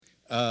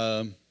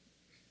on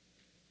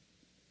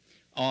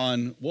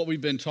what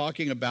we've been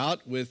talking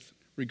about with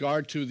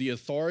regard to the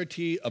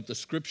authority of the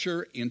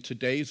Scripture in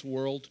today's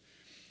world.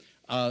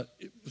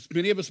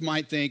 Many of us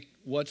might think,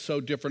 what's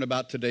so different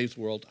about today's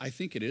world? I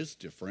think it is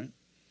different.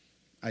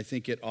 I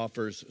think it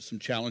offers some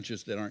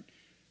challenges that aren't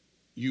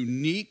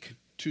unique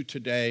to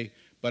today,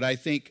 but I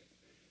think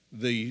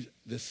the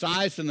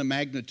size and the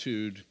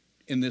magnitude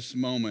in this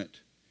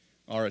moment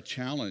are a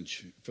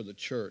challenge for the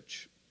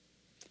church.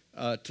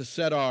 To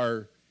set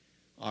our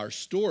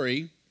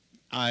story,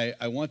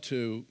 I want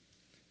to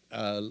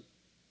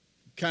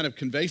kind of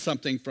convey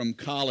something from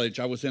college.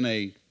 I was in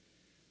a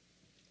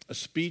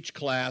speech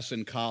class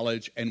in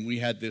college, and we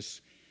had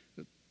this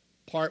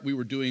part we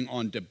were doing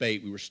on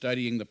debate. We were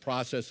studying the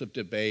process of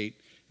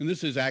debate, and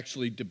this is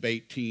actually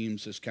debate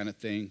teams, this kind of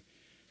thing.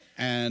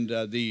 And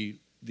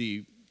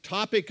the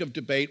topic of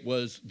debate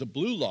was the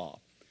Blue Law.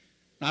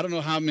 I don't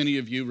know how many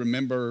of you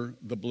remember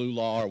the Blue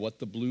Law or what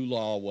the Blue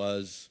Law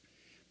was,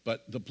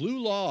 but the Blue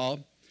Law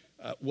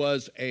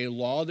was a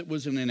law that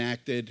was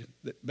enacted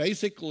that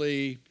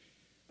basically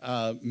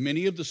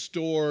many of the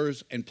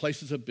stores and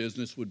places of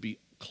business would be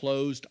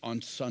closed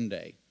on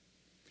Sunday.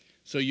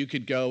 So you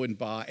could go and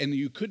buy, and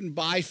you couldn't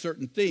buy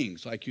certain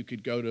things, like you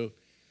could go to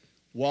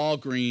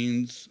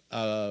Walgreens,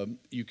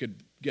 you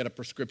could get a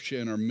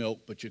prescription or milk,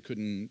 but you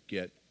couldn't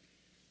get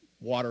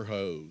water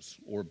hose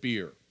or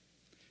beer.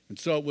 And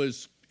so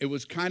it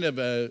was kind of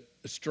a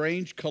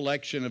strange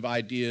collection of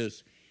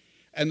ideas,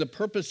 and the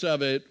purpose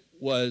of it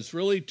was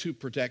really to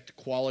protect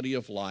quality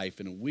of life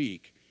in a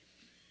week.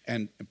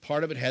 And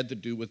part of it had to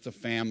do with the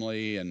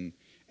family and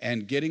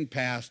getting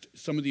past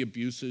some of the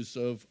abuses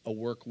of a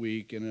work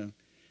week in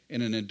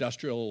an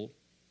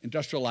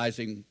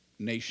industrializing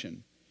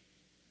nation.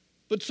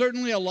 But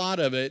certainly a lot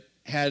of it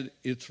had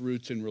its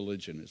roots in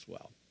religion as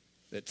well,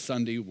 that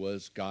Sunday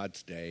was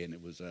God's day and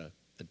it was a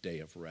day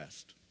of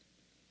rest.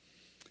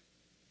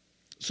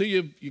 So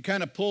you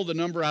kind of pull the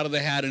number out of the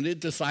hat, and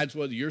it decides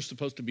whether you're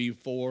supposed to be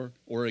for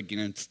or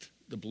against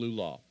the Blue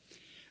Law.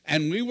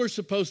 And we were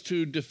supposed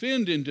to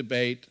defend in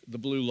debate the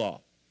Blue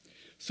Law.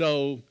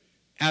 So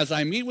as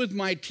I meet with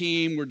my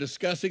team, we're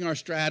discussing our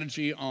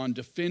strategy on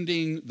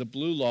defending the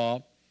Blue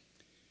Law.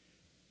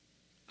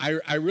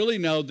 I really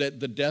know that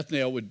the death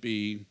nail would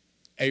be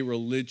a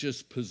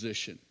religious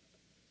position.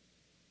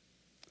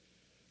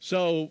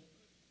 So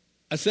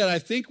I said, I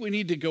think we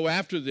need to go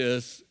after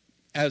this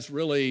as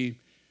really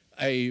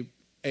a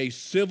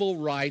civil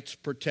rights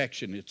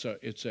protection.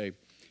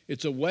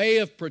 It's a way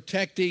of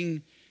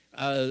protecting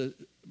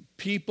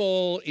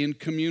people in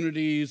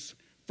communities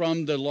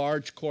from the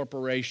large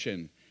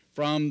corporation,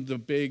 from the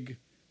big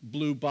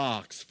blue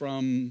box,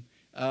 from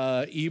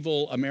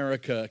evil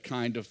America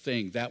kind of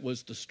thing. That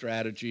was the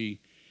strategy.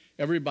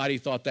 Everybody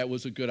thought that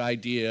was a good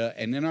idea,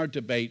 and in our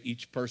debate,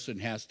 each person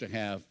has to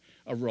have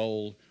a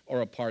role or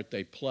a part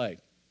they play.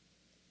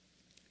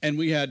 And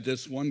we had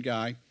this one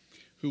guy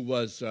who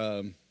was,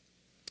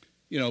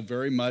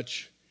 very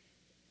much,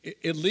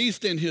 at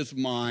least in his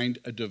mind,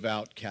 a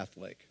devout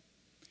Catholic.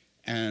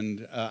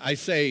 And I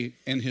say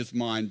in his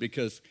mind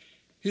because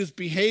his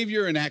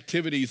behavior and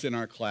activities in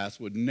our class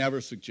would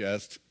never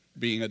suggest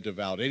being a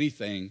devout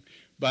anything,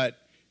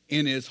 but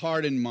in his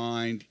heart and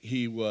mind,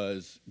 he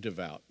was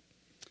devout.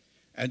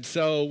 And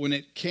so when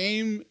it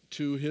came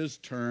to his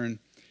turn,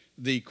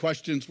 the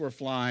questions were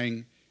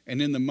flying,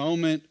 and in the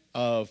moment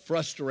of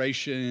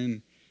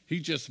frustration, he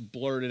just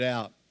blurted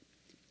out,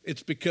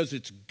 "It's because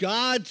it's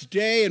God's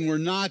day and we're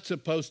not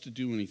supposed to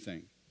do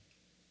anything."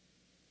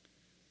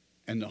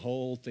 And the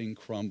whole thing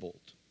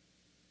crumbled.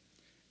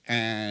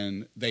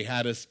 And they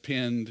had us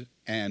pinned,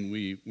 and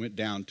we went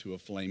down to a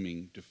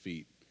flaming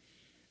defeat.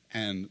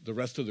 And the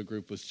rest of the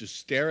group was just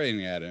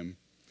staring at him,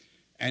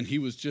 and he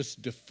was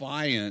just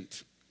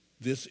defiant.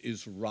 This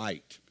is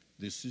right.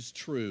 This is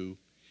true.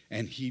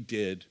 And he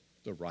did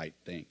the right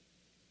thing.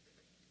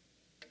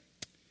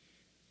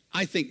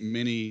 I think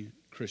many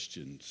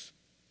Christians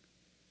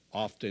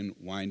often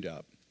wind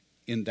up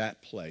in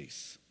that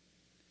place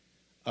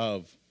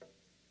of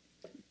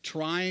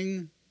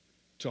trying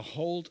to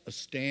hold a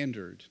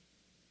standard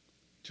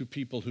to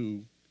people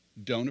who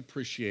don't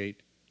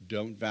appreciate,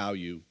 don't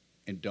value,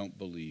 and don't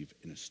believe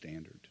in a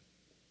standard.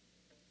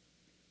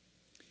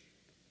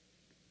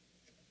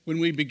 When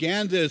we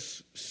began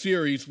this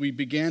series, we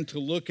began to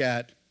look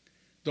at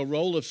the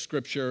role of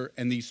Scripture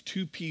and these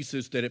two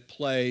pieces that it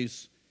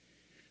plays.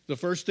 The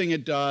first thing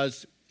it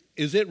does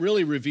is it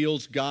really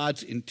reveals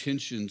God's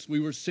intentions. We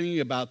were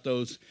singing about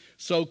those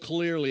so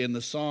clearly in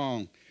the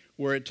song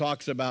where it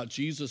talks about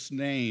Jesus'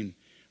 name,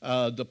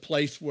 the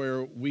place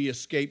where we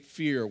escape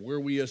fear, where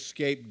we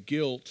escape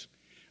guilt.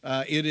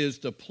 It is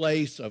the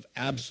place of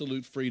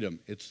absolute freedom.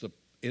 It's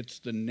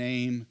the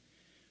name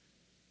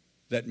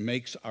that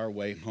makes our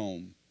way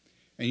home.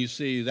 And you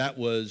see, that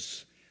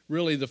was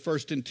really the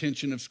first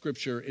intention of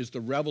Scripture, is the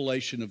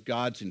revelation of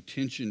God's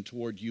intention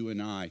toward you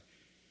and I.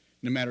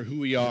 No matter who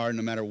we are,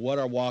 no matter what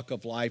our walk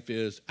of life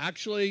is,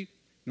 actually,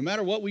 no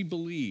matter what we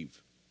believe,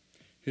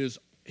 His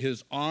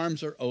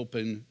arms are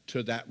open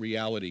to that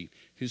reality.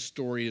 His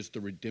story is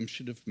the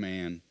redemption of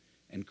man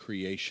and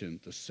creation,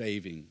 the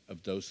saving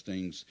of those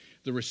things,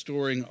 the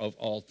restoring of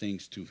all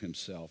things to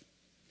himself.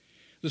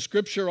 The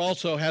scripture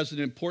also has an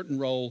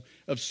important role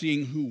of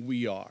seeing who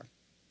we are.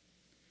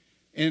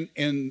 And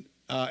in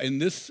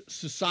this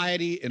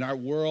society, in our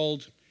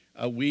world,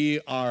 we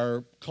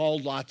are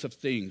called lots of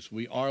things.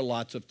 We are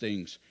lots of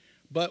things.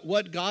 But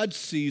what God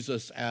sees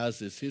us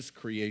as is his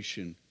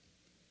creation,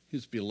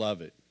 his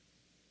beloved.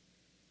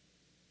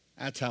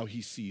 That's how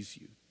he sees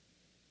you.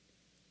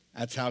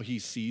 That's how he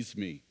sees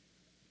me.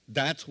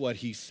 That's what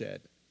he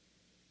said.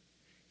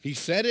 He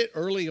said it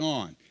early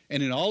on.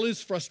 And in all his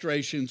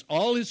frustrations,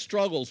 all his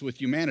struggles with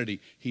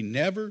humanity, he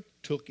never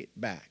took it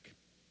back.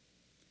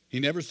 He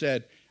never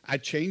said, I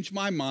changed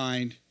my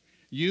mind.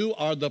 You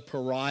are the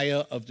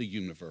pariah of the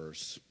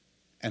universe,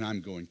 and I'm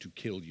going to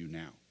kill you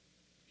now.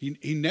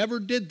 He never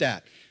did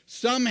that.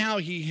 Somehow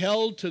he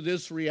held to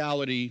this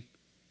reality.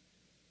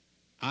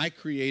 I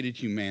created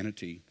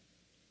humanity,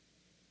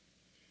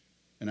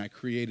 and I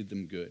created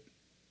them good.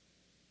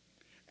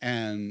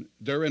 And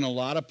they're in a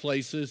lot of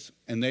places,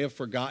 and they have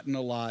forgotten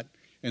a lot,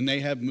 and they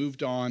have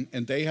moved on,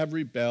 and they have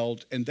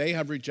rebelled, and they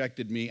have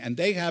rejected me, and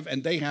they have,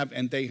 and they have,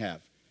 and they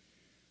have.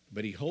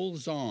 But he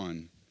holds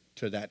on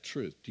to that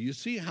truth. Do you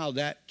see how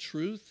that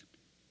truth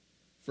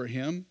for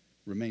him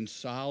remains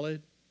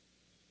solid?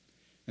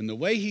 And the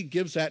way he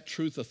gives that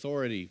truth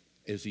authority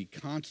is he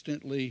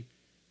constantly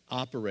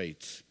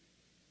operates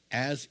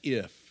as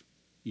if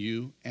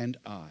you and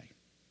I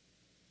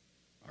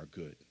are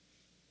good.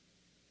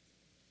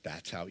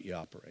 That's how he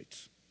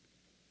operates.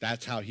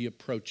 That's how he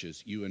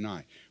approaches you and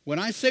I. When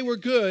I say we're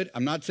good,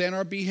 I'm not saying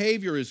our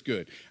behavior is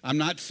good. I'm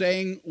not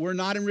saying we're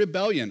not in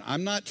rebellion.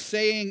 I'm not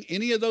saying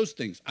any of those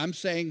things. I'm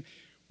saying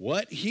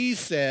what he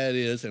said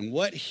is, and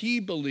what he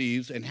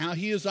believes and how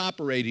he is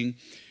operating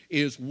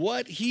is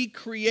what he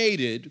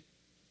created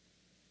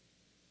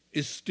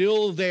is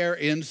still there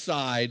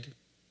inside,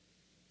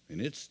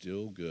 and it's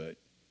still good.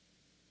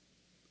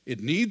 It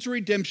needs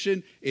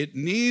redemption. It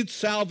needs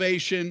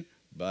salvation,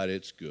 but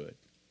it's good.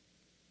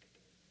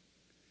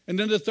 And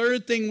then the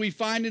third thing we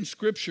find in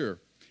Scripture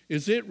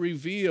is it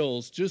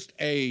reveals just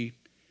a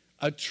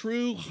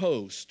true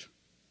host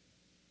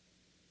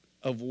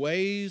of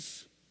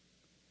ways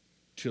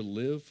to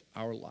live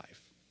our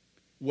life,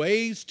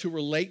 ways to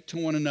relate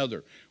to one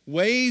another,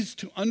 ways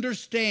to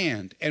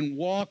understand and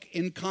walk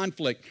in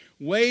conflict,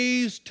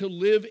 ways to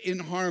live in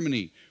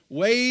harmony,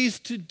 ways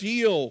to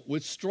deal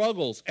with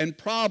struggles and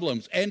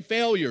problems and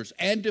failures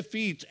and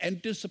defeats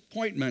and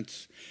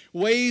disappointments,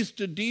 ways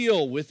to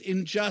deal with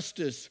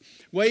injustice,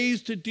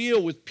 ways to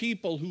deal with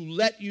people who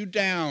let you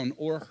down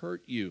or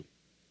hurt you.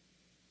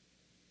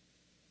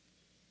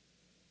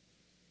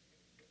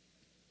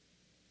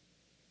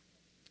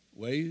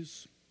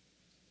 Ways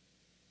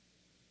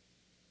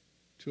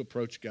to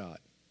approach God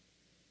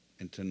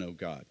and to know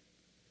God.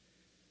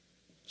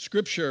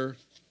 Scripture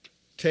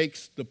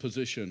takes the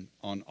position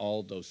on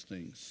all those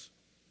things,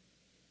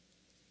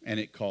 and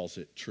it calls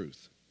it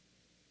truth.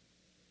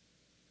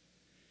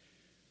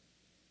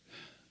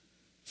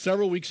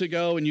 Several weeks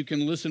ago, and you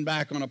can listen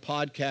back on a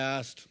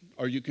podcast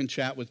or you can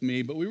chat with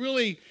me, but we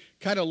really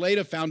kind of laid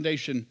a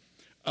foundation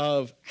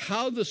of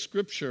how the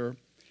Scripture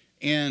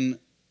and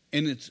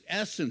in its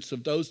essence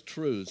of those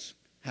truths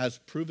has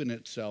proven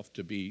itself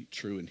to be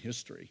true in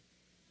history.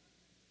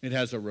 It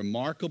has a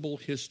remarkable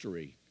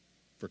history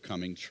for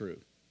coming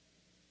true.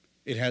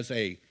 It has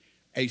a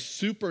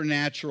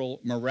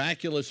supernatural,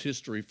 miraculous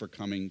history for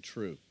coming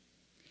true.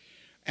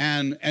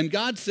 And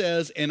God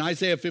says in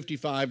Isaiah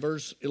 55,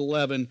 verse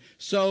 11,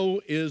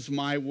 so is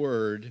my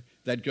word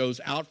that goes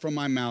out from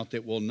my mouth.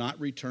 It will not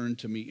return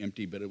to me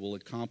empty, but it will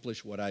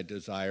accomplish what I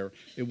desire.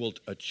 It will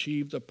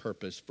achieve the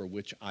purpose for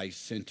which I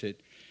sent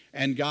it.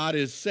 And God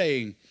is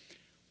saying,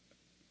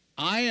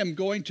 I am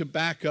going to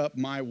back up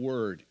my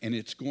word, and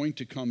it's going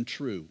to come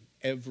true,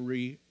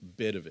 every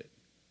bit of it.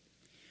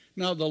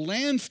 Now, the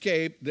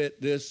landscape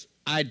that this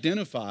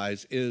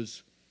identifies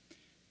is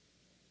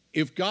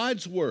if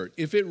God's word,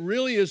 if it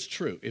really is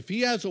true, if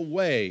he has a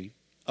way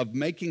of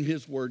making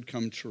his word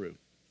come true,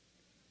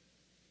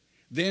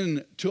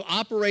 then to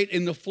operate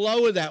in the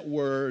flow of that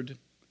word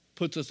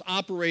puts us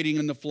operating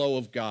in the flow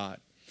of God.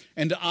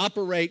 And to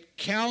operate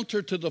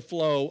counter to the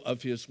flow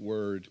of his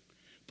word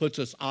puts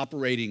us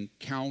operating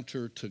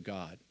counter to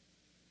God.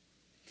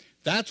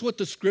 That's what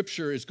the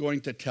Scripture is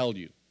going to tell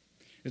you.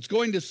 It's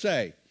going to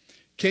say,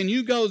 can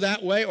you go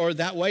that way or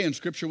that way? And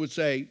Scripture would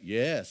say,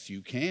 yes,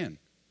 you can.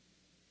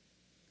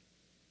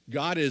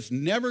 God is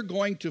never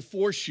going to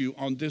force you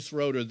on this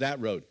road or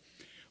that road.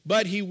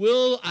 But he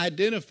will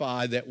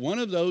identify that one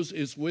of those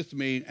is with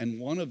me and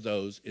one of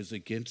those is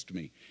against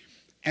me.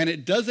 And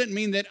it doesn't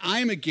mean that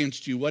I'm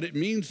against you. What it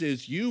means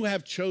is you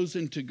have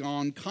chosen to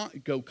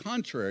go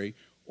contrary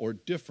or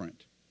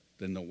different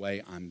than the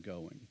way I'm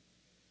going.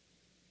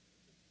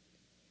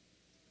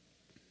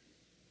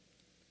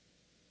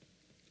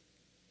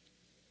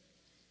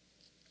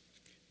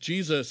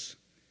 Jesus,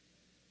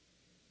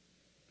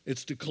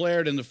 it's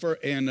declared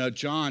in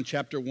John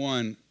chapter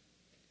 1,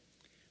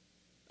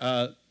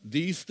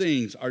 these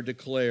things are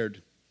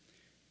declared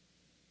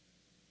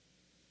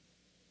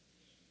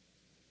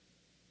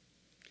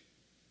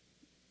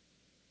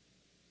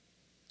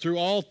through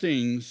all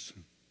things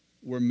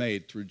were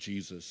made through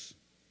Jesus.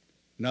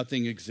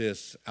 Nothing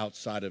exists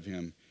outside of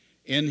him.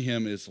 In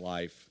him is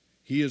life.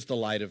 He is the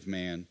light of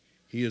man.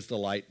 He is the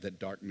light that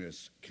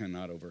darkness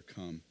cannot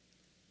overcome.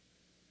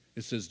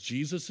 It says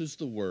Jesus is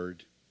the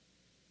Word,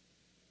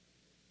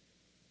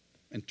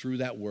 and through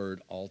that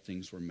Word all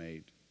things were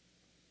made.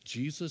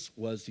 Jesus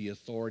was the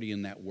authority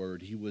in that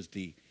Word. He was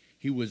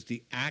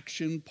the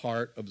action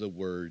part of the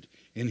Word.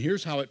 And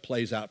here's how it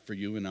plays out for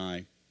you and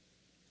I.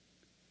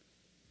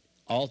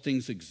 All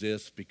things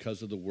exist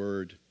because of the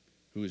Word,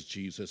 who is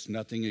Jesus.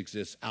 Nothing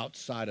exists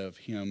outside of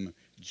him,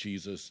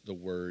 Jesus, the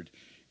Word.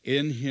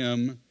 In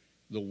him,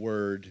 the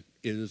Word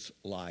is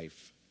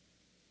life.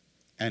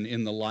 And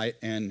in the light,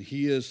 and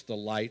he is the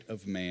light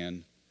of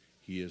man.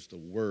 He is the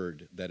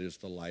Word that is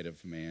the light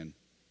of man.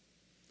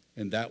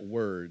 And that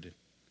Word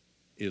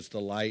is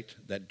the light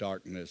that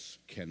darkness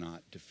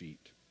cannot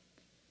defeat.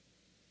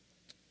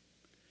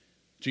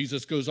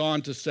 Jesus goes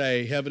on to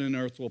say, heaven and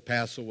earth will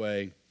pass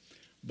away,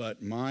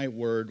 but my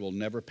word will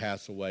never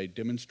pass away,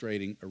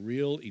 demonstrating a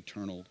real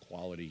eternal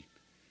quality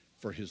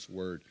for his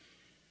word.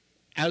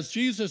 As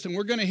Jesus, and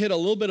we're going to hit a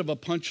little bit of a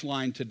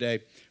punchline today,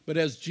 but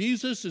as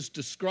Jesus is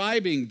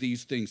describing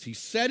these things, he's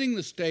setting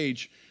the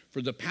stage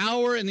for the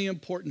power and the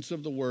importance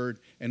of the word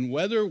and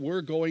whether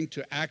we're going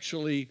to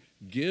actually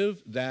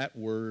give that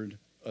word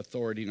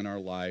authority in our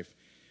life.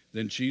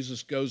 Then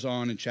Jesus goes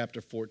on in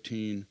chapter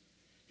 14.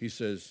 He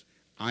says,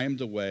 I am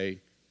the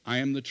way, I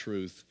am the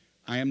truth,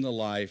 I am the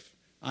life,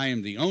 I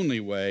am the only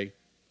way.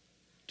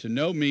 To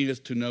know me is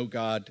to know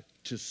God.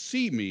 To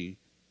see me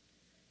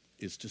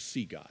is to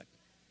see God.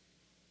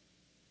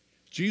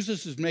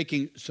 Jesus is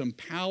making some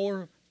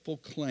powerful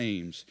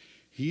claims.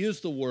 He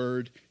is the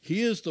Word.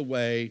 He is the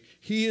way.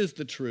 He is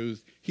the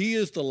truth. He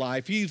is the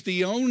life. He's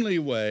the only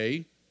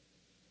way.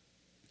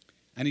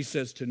 And he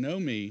says, to know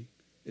me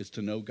is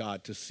to know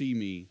God. To see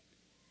me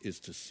is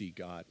to see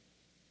God.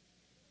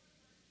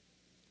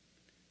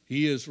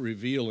 He is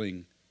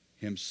revealing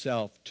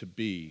himself to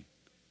be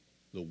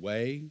the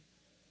way,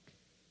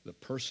 the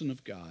person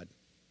of God.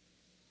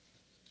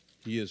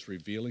 He is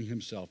revealing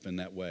himself in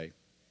that way.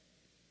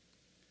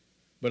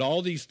 But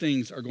all these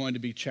things are going to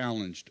be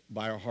challenged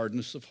by our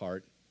hardness of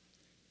heart.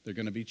 They're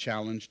going to be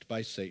challenged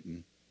by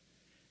Satan.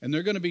 And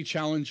they're going to be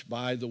challenged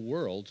by the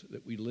world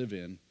that we live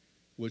in,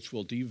 which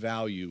will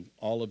devalue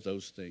all of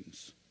those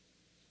things.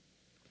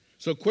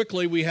 So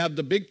quickly, we have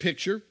the big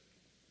picture,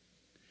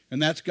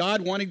 and that's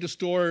God wanting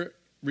to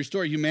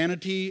restore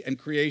humanity and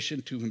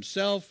creation to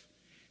himself.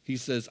 He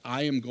says,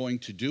 I am going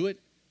to do it,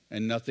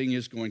 and nothing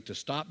is going to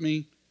stop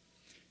me.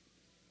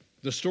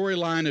 The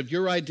storyline of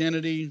your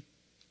identity,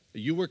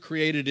 you were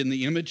created in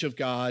the image of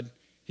God.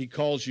 He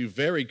calls you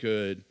very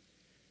good,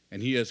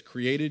 and he has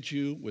created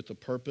you with a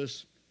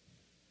purpose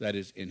that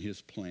is in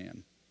his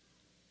plan.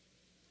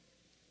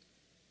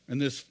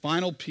 And this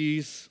final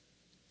piece,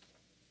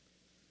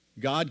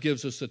 God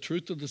gives us the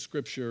truth of the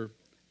Scripture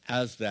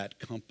as that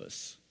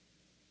compass.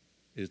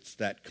 It's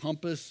that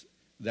compass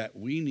that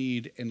we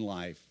need in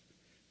life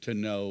to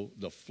know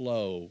the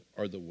flow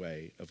or the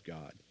way of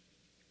God.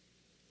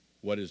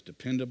 What is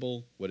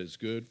dependable, what is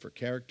good for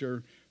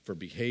character, for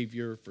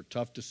behavior, for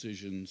tough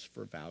decisions,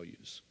 for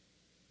values.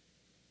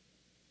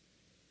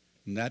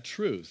 And that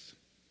truth,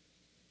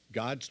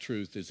 God's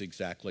truth, is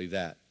exactly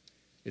that.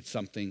 It's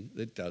something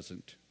that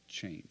doesn't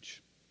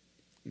change.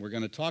 We're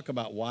going to talk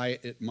about why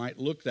it might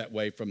look that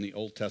way from the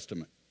Old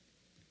Testament.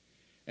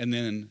 And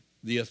then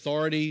the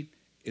authority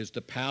is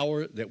the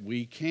power that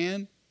we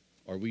can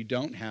or we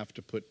don't have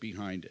to put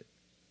behind it.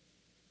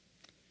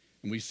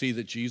 And we see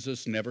that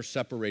Jesus never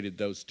separated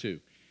those two.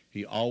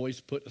 He always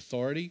put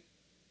authority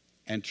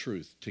and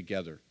truth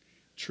together.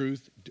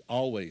 Truth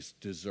always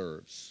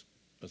deserves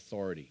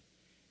authority.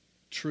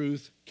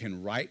 Truth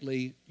can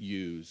rightly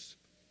use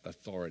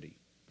authority.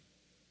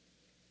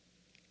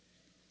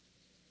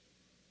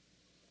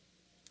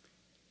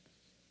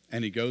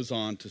 And he goes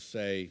on to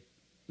say,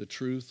 the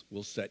truth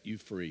will set you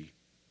free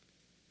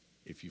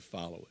if you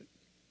follow it.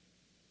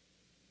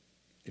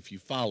 If you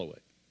follow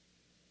it,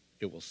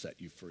 it will set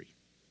you free.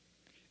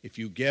 If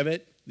you give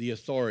it the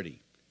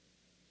authority,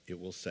 it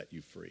will set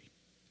you free.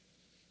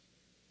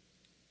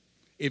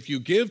 If you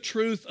give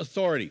truth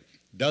authority,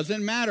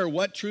 doesn't matter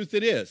what truth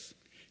it is,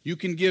 you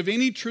can give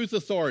any truth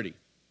authority.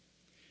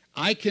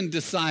 I can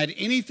decide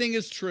anything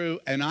is true,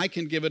 and I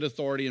can give it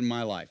authority in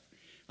my life.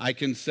 I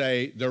can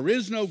say, there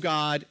is no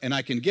God, and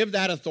I can give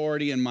that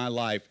authority in my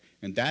life,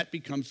 and that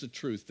becomes the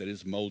truth that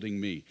is molding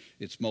me.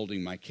 It's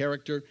molding my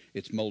character.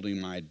 It's molding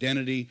my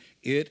identity.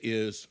 It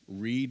is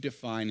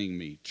redefining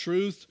me.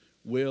 Truth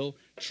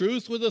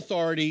with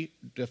authority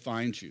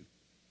defines you.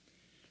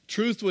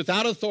 Truth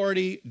without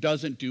authority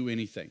doesn't do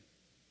anything.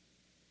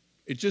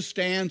 It just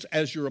stands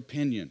as your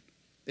opinion.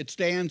 It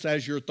stands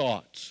as your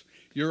thoughts,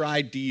 your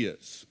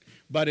ideas.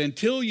 But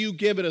until you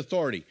give it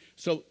authority,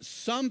 so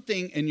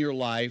something in your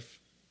life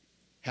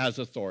has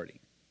authority.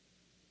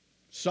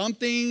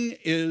 Something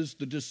is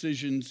the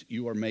decisions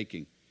you are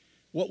making.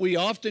 What we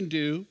often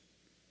do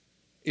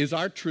is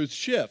our truth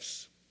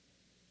shifts.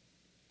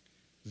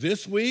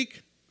 This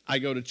week, I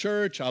go to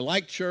church, I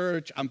like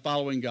church, I'm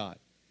following God.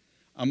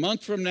 A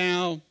month from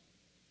now,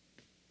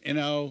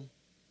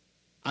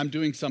 I'm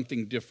doing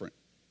something different.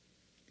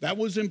 That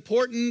was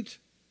important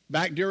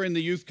back during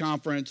the youth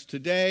conference.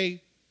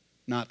 Today,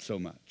 not so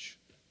much.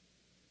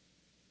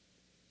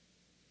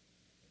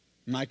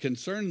 My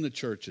concern in the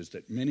church is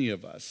that many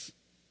of us,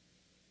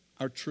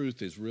 our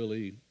truth is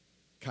really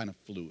kind of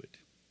fluid.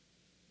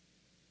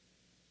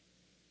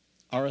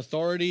 Our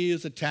authority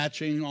is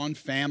attaching on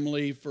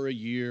family for a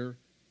year,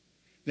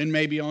 then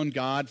maybe on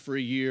God for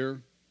a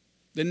year,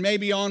 then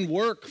maybe on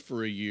work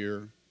for a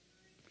year,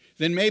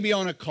 then maybe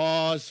on a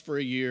cause for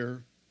a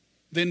year,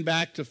 then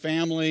back to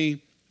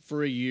family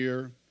for a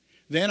year.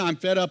 Then I'm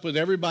fed up with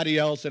everybody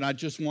else and I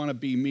just want to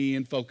be me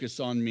and focus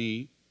on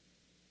me.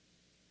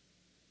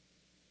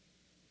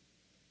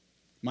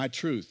 My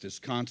truth is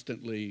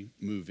constantly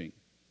moving.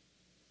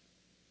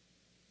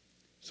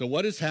 So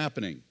what is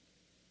happening?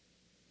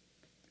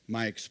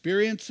 My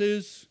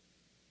experiences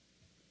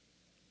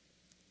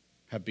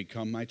have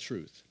become my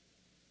truth.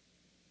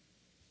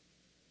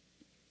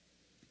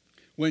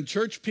 When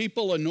church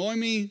people annoy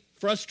me,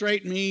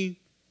 frustrate me,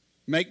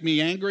 make me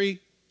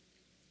angry,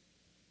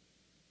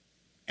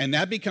 and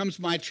that becomes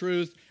my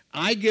truth,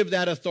 I give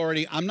that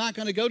authority. I'm not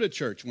going to go to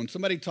church. When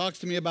somebody talks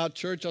to me about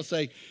church, I'll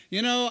say,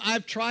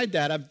 I've tried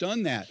that. I've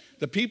done that.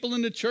 The people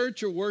in the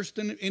church are worse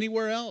than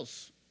anywhere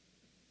else.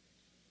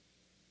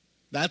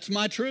 That's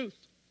my truth.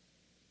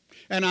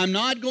 And I'm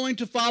not going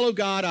to follow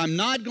God. I'm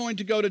not going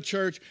to go to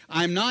church.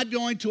 I'm not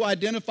going to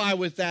identify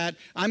with that.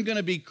 I'm going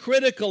to be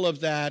critical of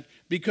that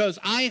because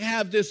I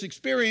have this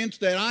experience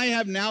that I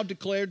have now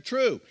declared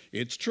true.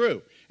 It's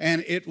true.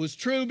 And it was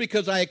true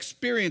because I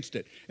experienced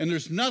it. And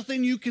there's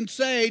nothing you can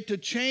say to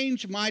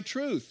change my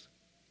truth.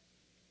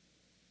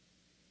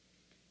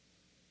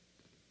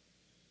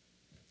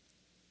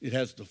 It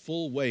has the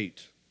full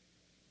weight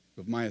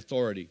of my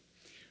authority.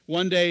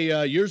 One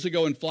day, years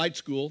ago in flight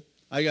school,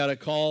 I got a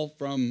call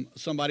from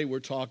somebody.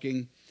 We're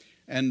talking,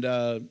 and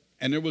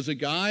there was a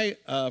guy,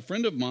 a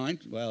friend of mine.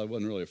 Well, he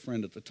wasn't really a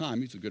friend at the time.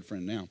 He's a good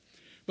friend now.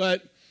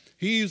 But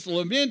he's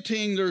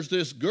lamenting there's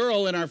this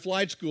girl in our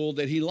flight school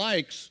that he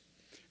likes,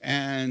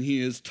 and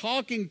he is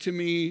talking to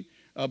me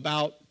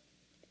about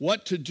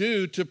what to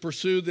do to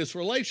pursue this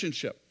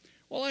relationship.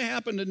 Well, I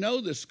happen to know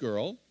this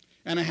girl,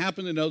 and I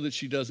happen to know that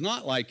she does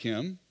not like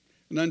him,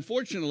 and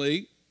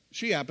unfortunately,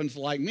 she happens to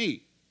like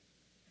me.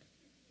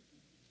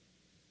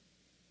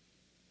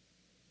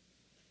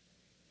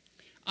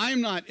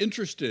 I'm not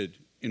interested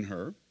in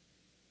her,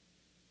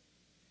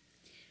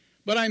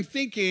 but I'm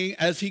thinking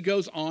as he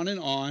goes on and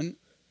on,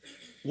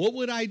 what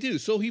would I do?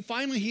 So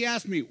he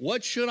asked me,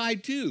 what should I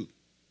do?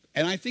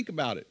 And I think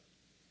about it.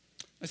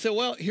 I said,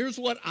 well, here's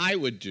what I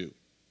would do.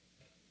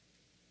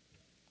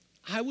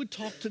 I would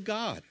talk to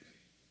God.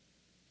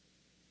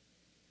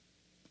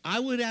 I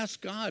would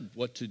ask God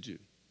what to do.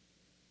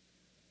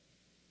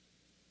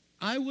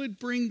 I would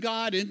bring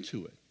God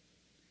into it.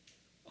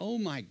 Oh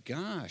my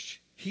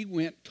gosh, he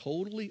went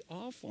totally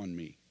off on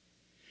me.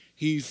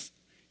 He's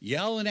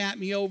yelling at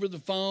me over the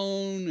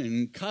phone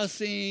and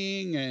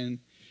cussing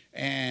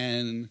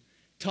and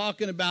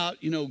talking about,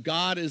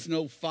 God is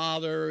no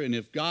father, and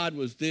if God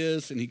was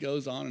this, and he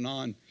goes on and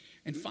on.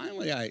 And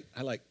finally, I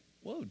like,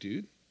 whoa,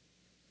 dude,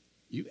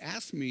 you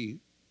asked me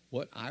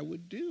what I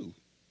would do.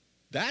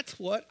 That's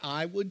what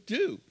I would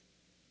do.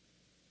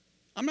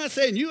 I'm not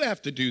saying you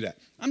have to do that.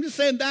 I'm just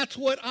saying that's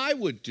what I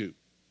would do.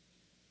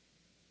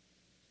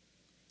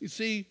 You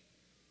see,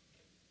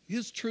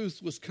 his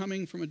truth was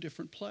coming from a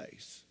different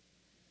place.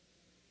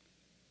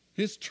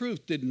 His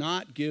truth did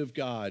not give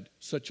God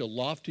such a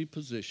lofty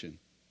position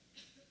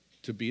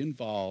to be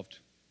involved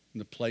in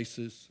the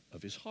places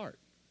of his heart.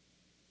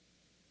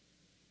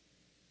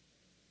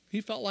 He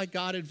felt like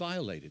God had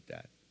violated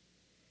that.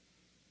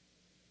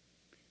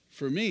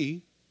 For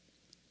me,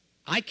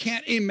 I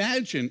can't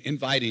imagine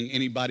inviting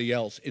anybody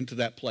else into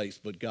that place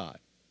but God.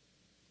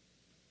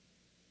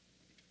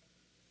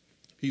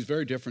 He's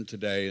very different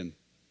today, and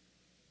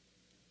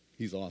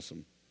he's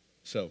awesome.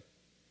 So,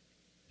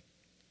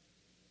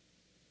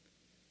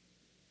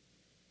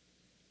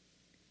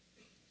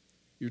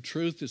 your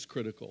truth is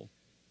critical,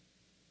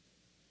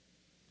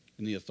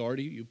 and the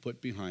authority you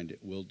put behind it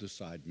will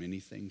decide many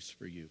things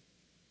for you,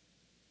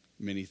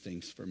 many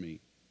things for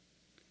me.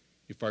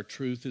 If our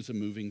truth is a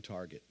moving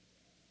target,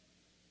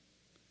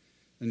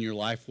 then your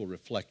life will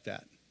reflect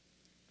that.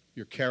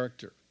 Your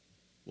character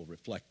will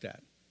reflect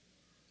that.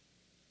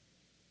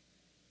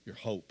 Your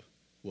hope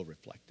will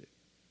reflect it.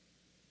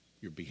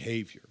 Your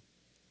behavior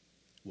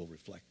will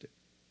reflect it.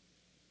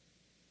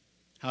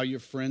 How your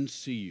friends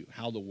see you,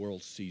 how the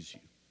world sees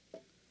you,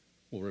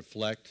 will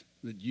reflect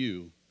that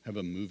you have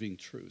a moving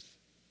truth.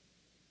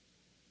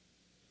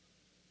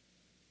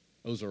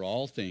 Those are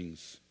all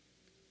things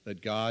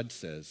that God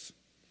says,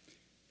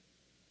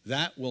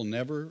 that will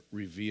never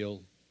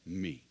reveal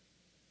me.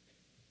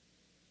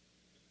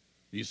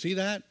 Do you see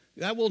that?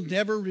 That will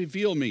never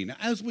reveal me. Now,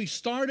 as we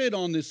started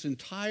on this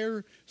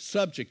entire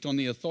subject on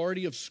the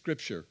authority of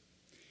Scripture,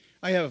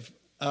 I have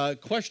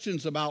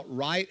questions about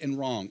right and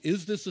wrong.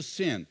 Is this a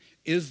sin?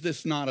 Is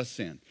this not a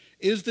sin?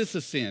 Is this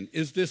a sin?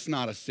 Is this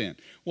not a sin?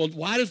 Well,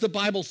 why does the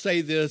Bible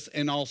say this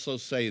and also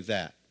say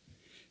that?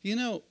 You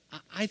know,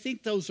 I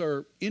think those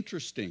are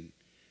interesting.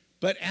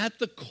 But at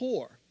the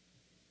core,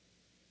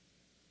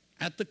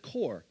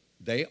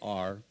 they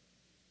are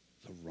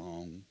the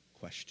wrong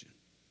question.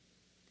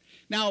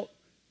 Now,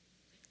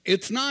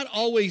 it's not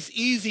always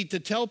easy to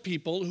tell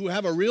people who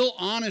have a real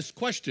honest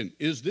question,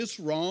 is this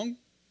wrong?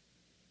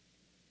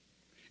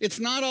 It's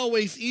not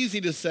always easy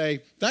to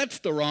say, that's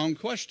the wrong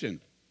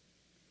question.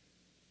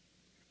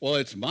 Well,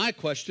 it's my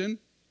question,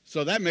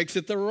 so that makes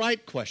it the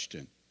right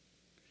question.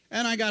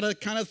 And I got to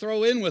kind of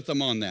throw in with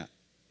them on that.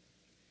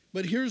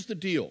 But here's the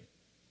deal.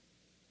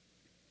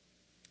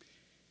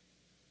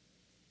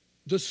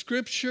 The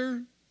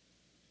Scripture,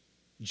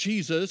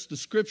 Jesus,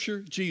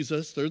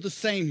 they're the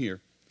same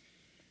here.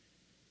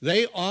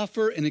 They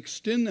offer and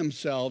extend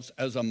themselves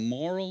as a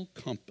moral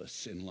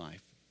compass in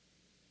life.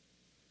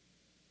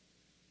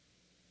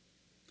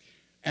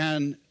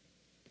 And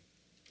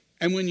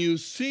when you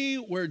see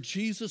where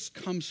Jesus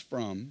comes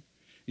from,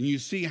 and you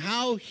see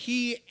how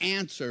he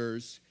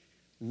answers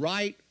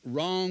right,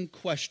 wrong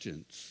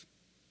questions,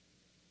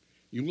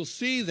 you will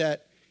see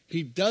that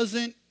he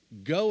doesn't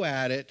go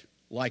at it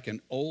like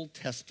an Old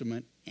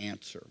Testament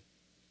answer.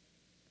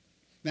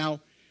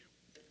 Now,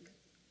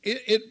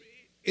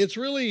 it's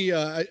really,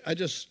 I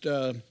just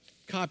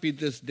copied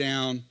this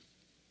down.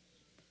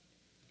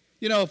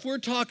 You know, if we're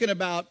talking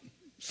about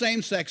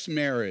same-sex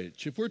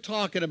marriage, if we're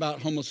talking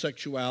about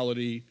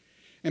homosexuality,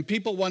 and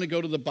people want to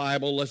go to the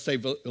Bible, let's say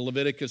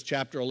Leviticus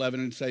chapter 11,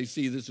 and say,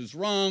 see, this is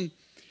wrong.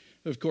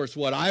 Of course,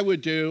 what I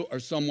would do, or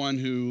someone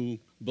who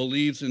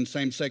believes in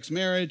same-sex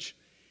marriage,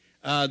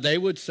 they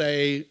would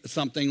say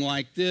something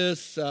like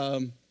this.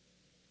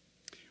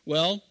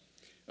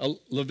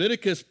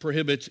 Leviticus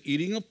prohibits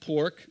eating of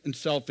pork and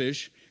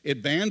shellfish.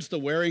 It bans the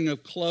wearing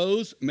of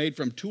clothes made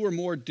from 2 or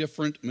more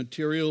different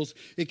materials.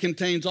 It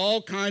contains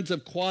all kinds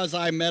of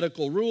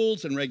quasi-medical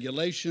rules and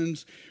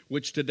regulations,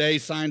 which today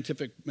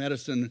scientific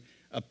medicine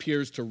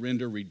appears to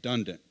render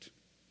redundant.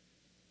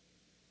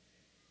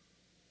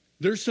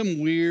 There's some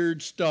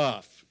weird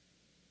stuff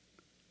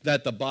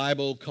that the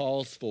Bible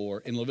calls for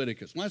in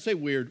Leviticus. When I say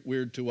weird,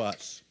 weird to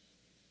us.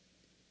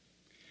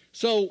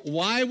 So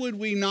why would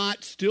we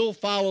not still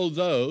follow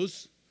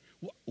those?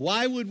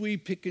 Why would we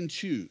pick and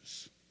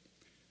choose?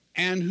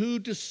 And who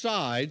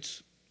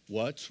decides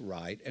what's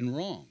right and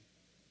wrong?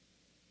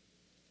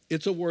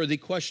 It's a worthy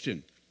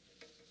question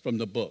from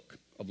the book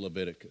of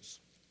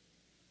Leviticus.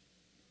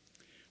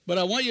 But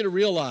I want you to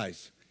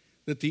realize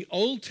that the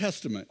Old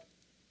Testament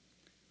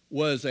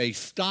was a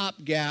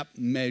stopgap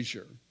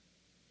measure.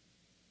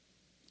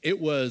 It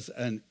was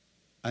an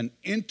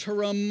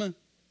interim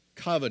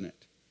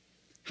covenant.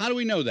 How do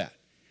we know that?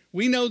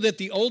 We know that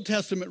the Old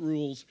Testament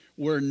rules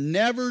were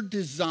never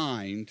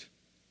designed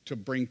to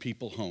bring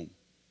people home.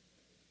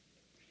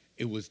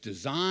 It was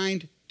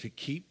designed to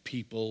keep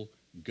people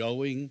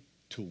going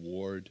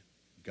toward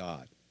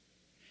God.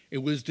 It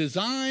was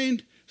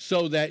designed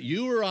so that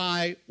you or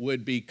I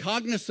would be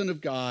cognizant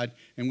of God,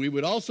 and we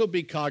would also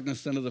be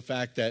cognizant of the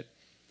fact that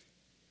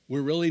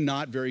we're really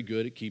not very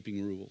good at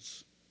keeping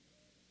rules.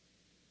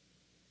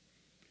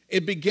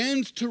 It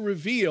begins to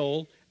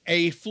reveal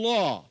a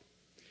flaw.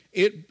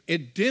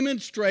 It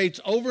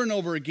demonstrates over and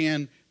over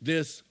again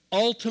this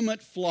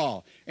ultimate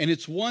flaw, and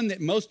it's one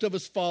that most of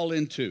us fall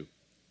into.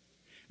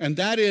 And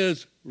that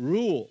is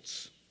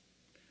rules.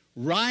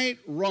 Right,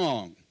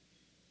 wrong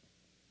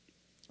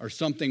are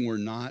something we're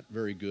not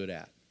very good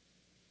at.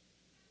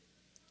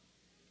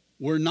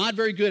 We're not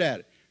very good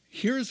at it.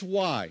 Here's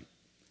why.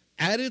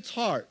 At its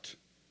heart,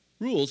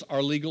 rules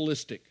are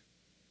legalistic.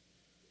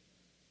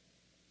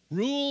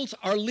 Rules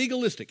are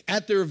legalistic.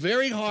 At their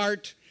very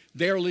heart,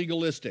 they're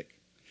legalistic.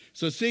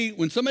 So see,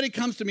 when somebody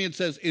comes to me and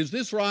says, is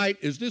this right?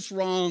 Is this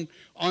wrong?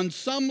 On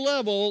some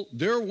level,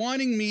 they're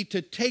wanting me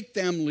to take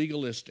them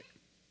legalistic.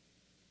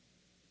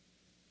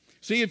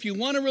 See, if you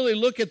want to really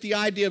look at the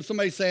idea of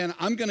somebody saying,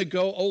 I'm going to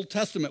go Old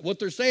Testament, what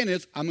they're saying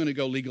is, I'm going to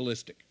go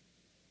legalistic.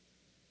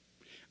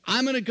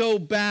 I'm going to go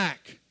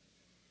back.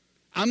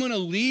 I'm going to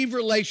leave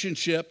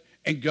relationship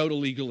and go to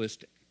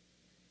legalistic.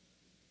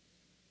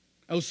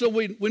 Oh, so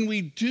when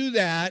we do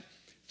that,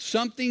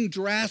 something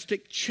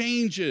drastic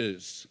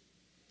changes.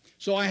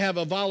 So I have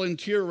a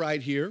volunteer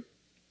right here.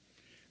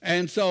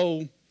 And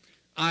so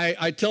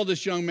I tell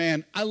this young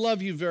man, I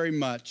love you very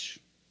much.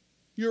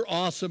 You're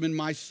awesome in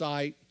my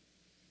sight.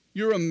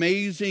 You're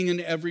amazing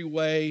in every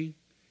way.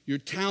 You're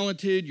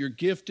talented. You're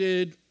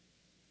gifted.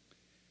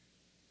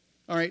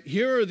 All right,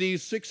 here are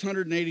these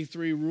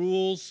 683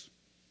 rules.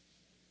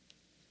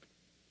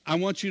 I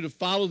want you to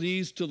follow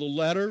these to the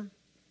letter.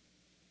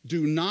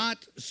 Do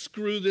not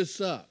screw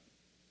this up.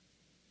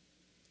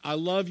 I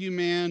love you,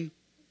 man.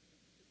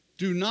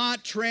 Do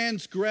not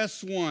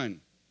transgress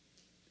one,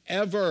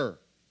 ever.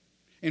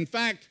 In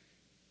fact,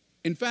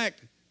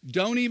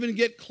 Don't even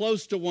get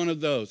close to one of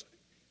those.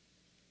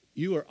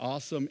 You are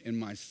awesome in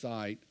my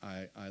sight.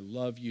 I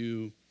love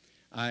you.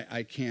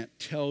 I can't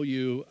tell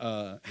you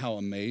how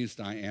amazed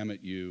I am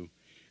at you.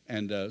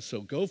 And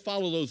so go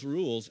follow those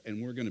rules,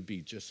 and we're going to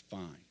be just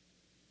fine.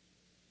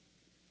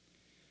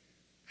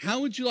 How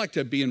would you like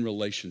to be in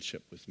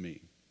relationship with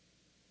me?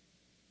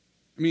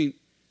 I mean,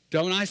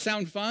 don't I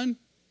sound fun?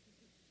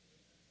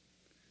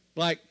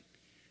 Like,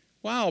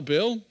 wow,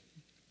 Bill,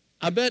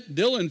 I bet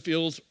Dylan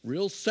feels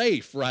real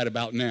safe right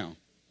about now.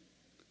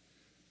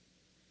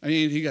 I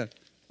mean, he got,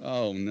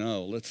 oh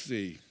no, let's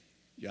see.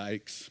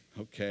 Yikes.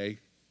 Okay,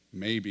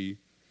 maybe.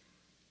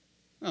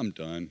 I'm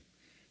done.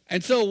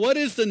 And so what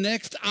is the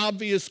next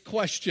obvious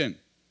question?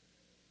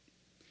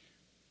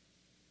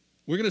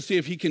 We're going to see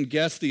if he can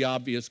guess the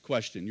obvious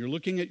question. You're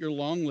looking at your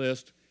long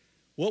list.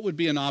 What would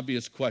be an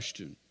obvious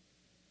question?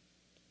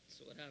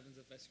 So what happens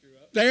if I screw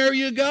up? There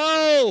you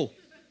go.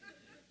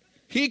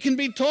 He can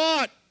be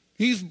taught.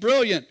 He's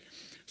brilliant.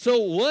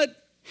 So what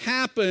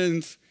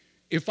happens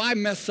if I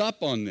mess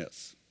up on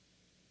this?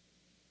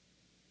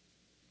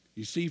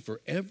 You see,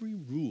 for every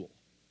rule,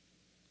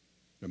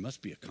 there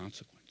must be a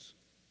consequence.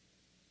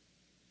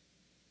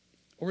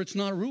 Or it's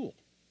not a rule,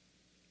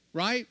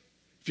 right?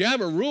 If you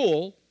have a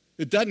rule,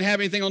 it doesn't have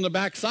anything on the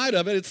back side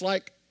of it. It's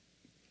like,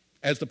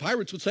 as the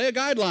pirates would say, a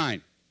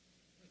guideline.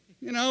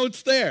 You know,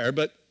 it's there,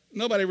 but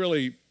nobody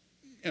really,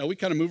 we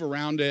kind of move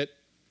around it.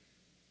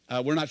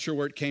 We're not sure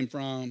where it came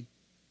from.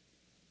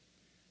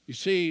 You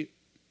see,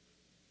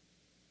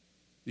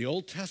 the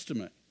Old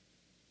Testament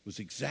was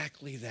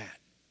exactly that.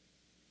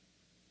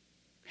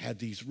 Had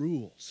these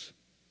rules.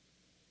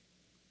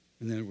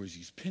 And then there was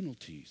these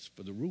penalties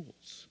for the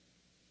rules.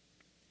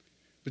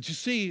 But you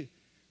see,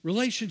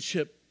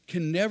 relationship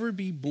can never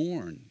be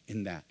born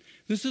in that.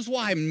 This is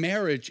why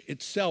marriage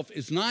itself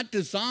is not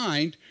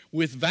designed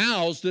with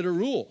vows that are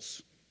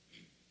rules.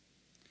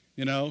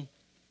 You know,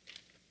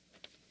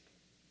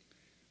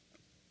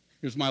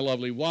 here's my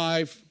lovely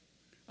wife.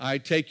 I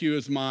take you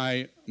as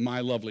my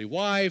lovely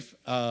wife.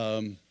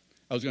 I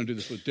was going to do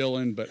this with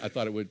Dylan, but I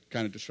thought it would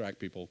kind of distract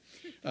people.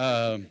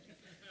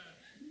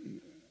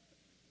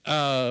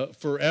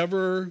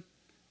 Forever,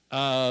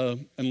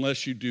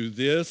 unless you do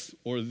this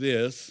or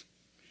this.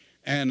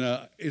 And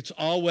it's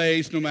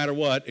always, no matter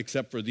what,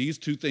 except for these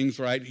two things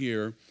right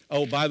here.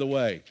 Oh, by the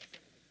way,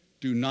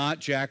 do not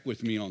jack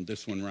with me on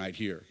this one right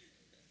here.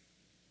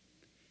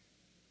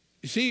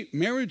 You see,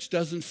 marriage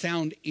doesn't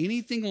sound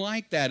anything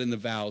like that in the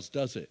vows,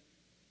 does it?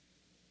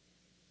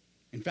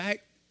 In fact,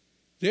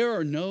 there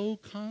are no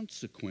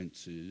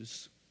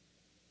consequences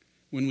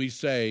when we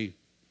say,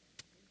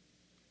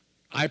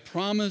 I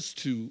promise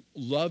to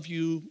love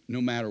you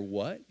no matter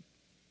what,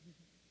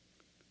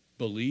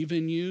 believe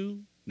in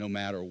you no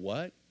matter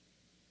what,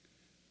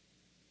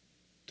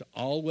 to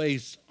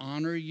always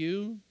honor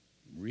you.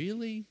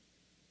 Really?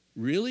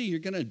 Really? You're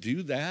going to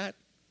do that?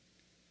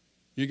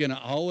 You're going to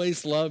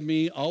always love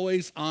me,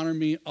 always honor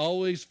me,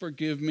 always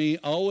forgive me,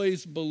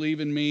 always believe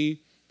in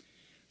me,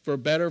 for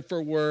better,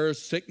 for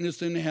worse,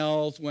 sickness and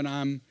health, when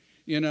I'm,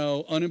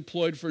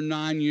 unemployed for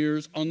 9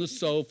 years on the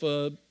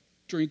sofa,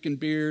 drinking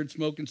beer and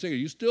smoking cigarettes.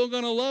 You're still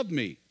going to love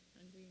me.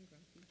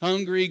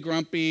 Hungry,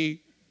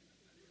 grumpy.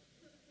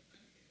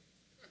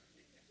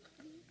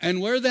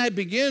 And where that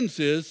begins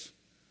is,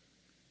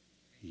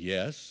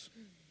 yes.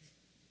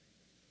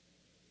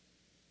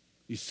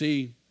 You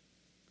see,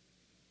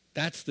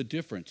 that's the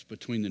difference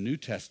between the New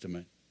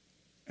Testament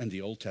and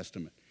the Old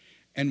Testament.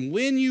 And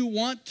when you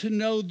want to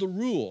know the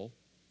rule,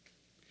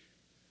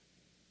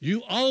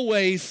 you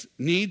always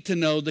need to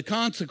know the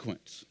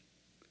consequence.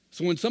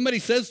 So when somebody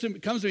comes to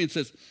me and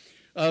says,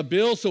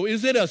 Bill, so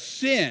is it a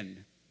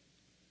sin?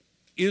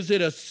 Is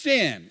it a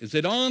sin? Is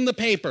it on the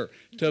paper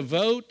to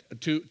vote,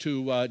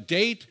 to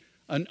date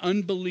an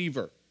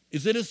unbeliever?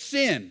 Is it a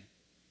sin?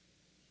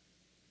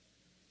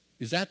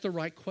 Is that the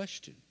right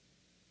question?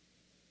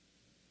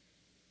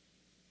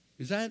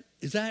 Is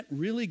that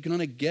really going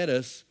to get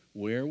us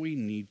where we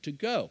need to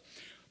go?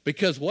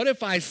 Because what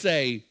if I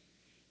say,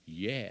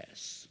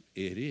 yes,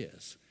 it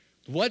is?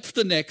 What's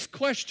the next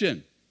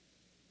question?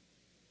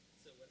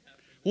 So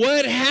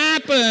what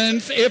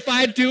happens if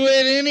I do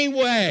it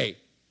anyway?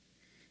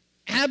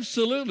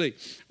 Absolutely.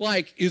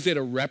 Like, is it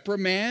a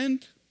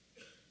reprimand?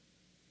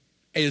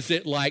 Is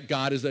it like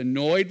God is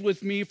annoyed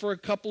with me for a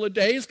couple of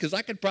days? Because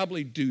I could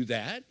probably do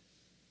that.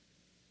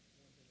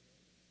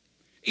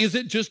 Is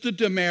it just a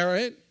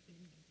demerit?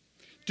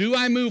 Do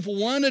I move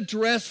one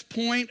address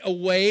point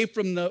away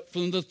from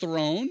the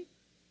throne?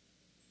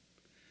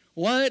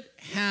 What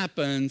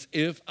happens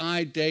if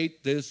I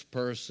date this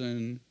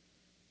person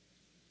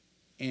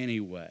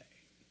anyway?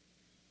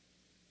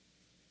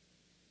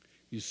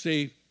 You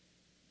see,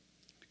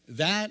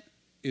 that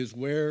is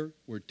where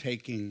we're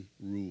taking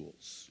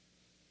rules.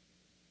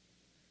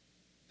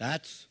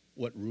 That's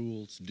what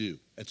rules do.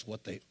 That's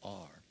what they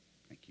are.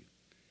 Thank you.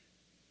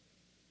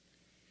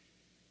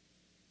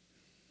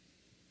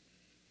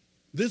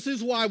 This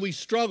is why we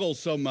struggle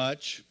so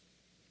much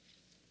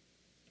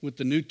with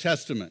the New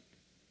Testament.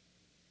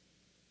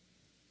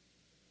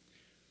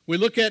 We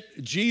look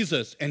at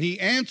Jesus, and he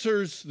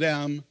answers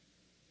them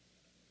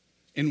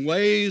in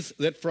ways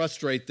that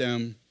frustrate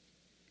them.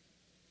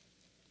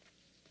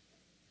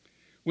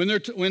 When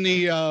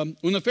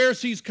the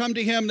Pharisees come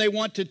to him, they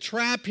want to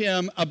trap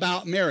him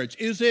about marriage.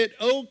 Is it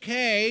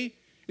okay?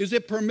 Is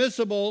it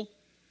permissible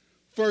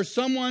for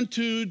someone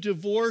to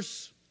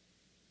divorce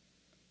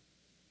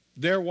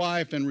their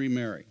wife and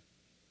remarry?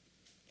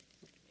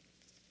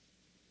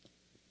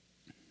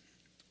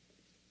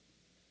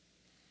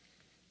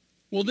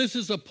 Well, this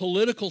is a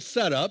political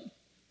setup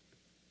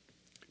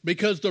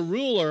because the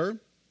ruler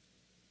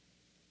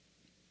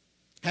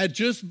had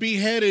just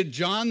beheaded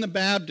John the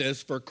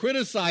Baptist for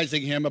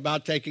criticizing him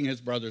about taking his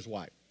brother's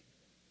wife.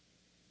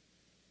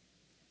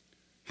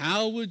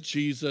 How would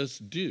Jesus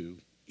do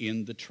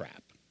in the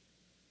trap?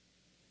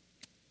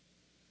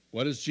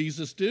 What does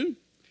Jesus do?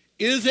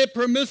 Is it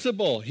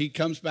permissible? He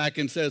comes back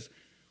and says,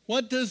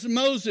 what does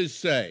Moses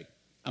say?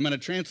 I'm going to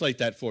translate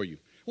that for you.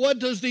 What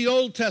does the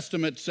Old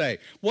Testament say?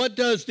 What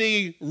does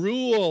the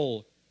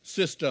rule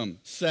system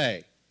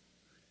say?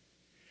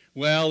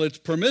 Well, it's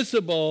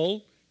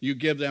permissible. You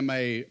give them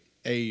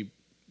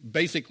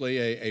basically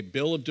a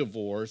bill of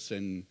divorce,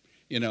 and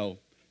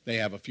they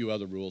have a few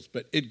other rules,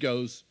 but it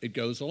goes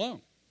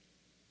along.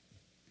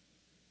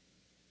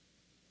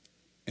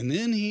 And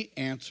then he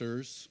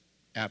answers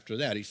after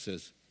that. He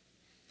says,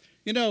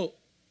 that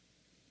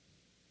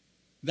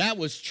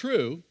was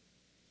true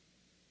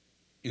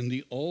in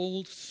the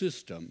old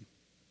system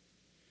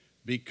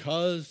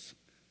because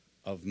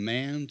of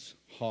man's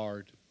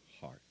hard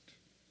heart.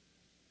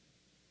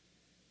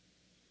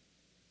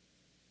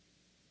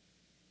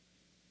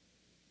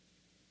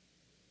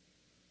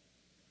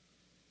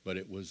 But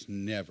it was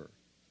never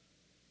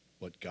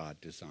what God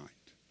designed.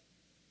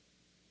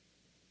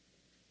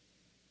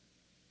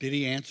 Did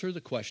he answer the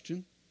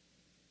question?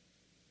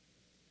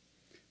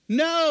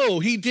 No,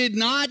 he did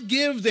not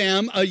give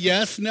them a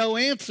yes-no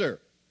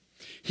answer.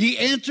 He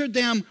answered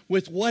them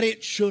with what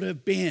it should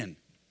have been.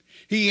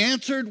 He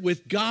answered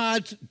with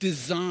God's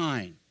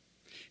design.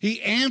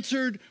 He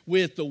answered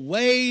with the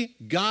way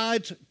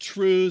God's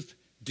truth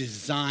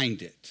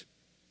designed it.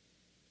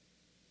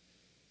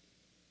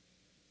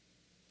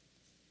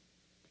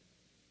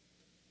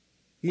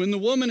 When the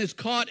woman is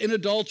caught in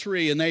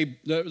adultery and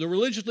the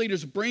religious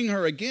leaders bring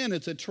her again,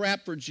 it's a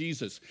trap for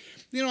Jesus.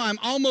 I'm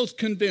almost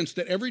convinced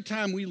that every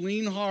time we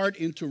lean hard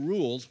into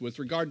rules with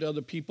regard to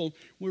other people,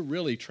 we're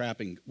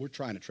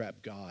trying to trap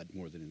God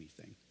more than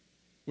anything.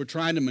 We're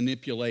trying to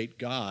manipulate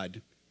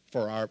God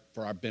for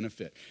our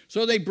benefit.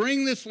 So they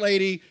bring this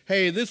lady.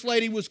 Hey, this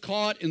lady was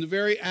caught in the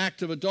very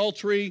act of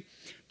adultery.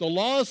 The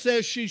law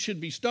says she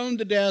should be stoned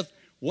to death.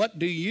 What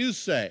do you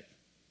say?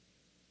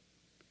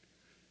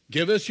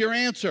 Give us your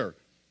answer.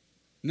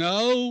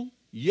 No,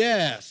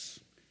 yes,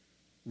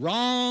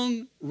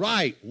 wrong,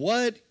 right.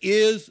 What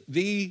is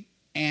the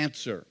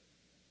answer?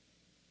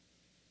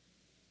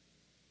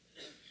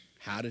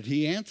 How did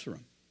he answer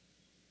him?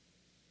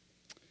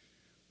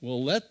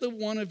 Well, let the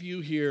one of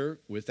you here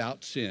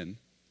without sin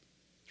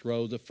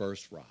throw the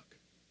first rock.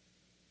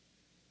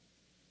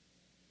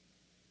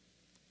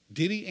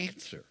 Did he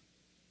answer?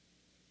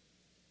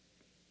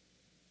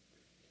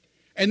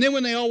 And then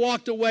when they all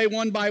walked away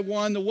one by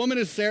one, the woman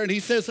is there, and he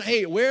says,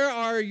 hey, where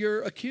are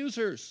your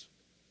accusers?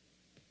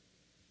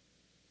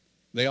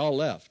 They all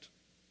left.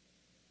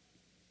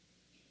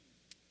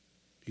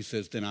 He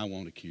says, then I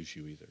won't accuse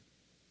you either.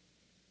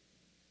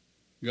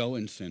 Go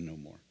and sin no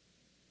more.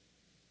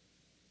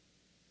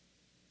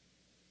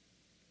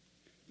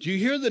 Do you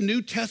hear the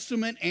New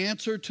Testament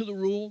answer to the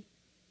rule?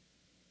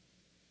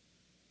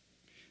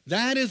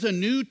 That is a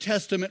New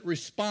Testament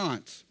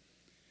response.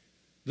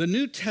 The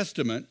New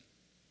Testament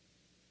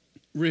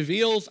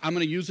reveals, I'm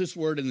going to use this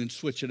word and then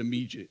switch it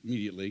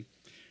immediately,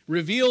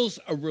 reveals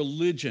a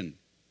religion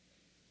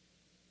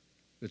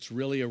that's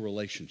really a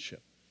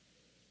relationship.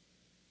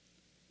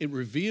 It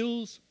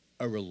reveals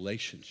a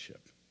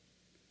relationship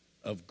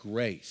of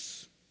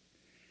grace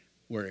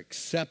where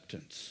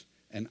acceptance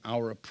and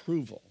our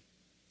approval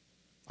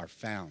are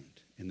found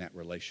in that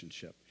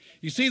relationship.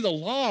 You see, the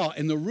law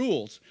and the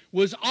rules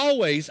was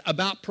always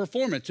about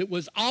performance. It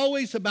was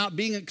always about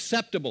being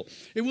acceptable.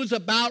 It was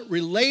about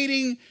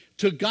relating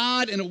to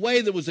God in a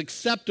way that was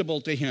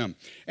acceptable to him.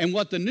 And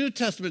what the New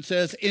Testament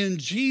says, in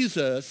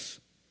Jesus,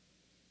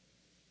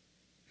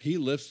 he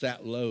lifts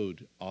that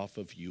load off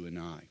of you and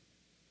I.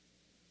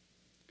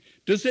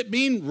 Does it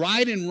mean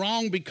right and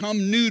wrong become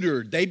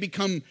neutered? They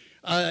become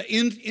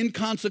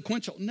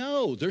inconsequential?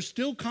 No, they're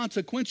still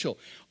consequential.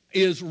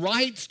 Is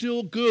right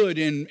still good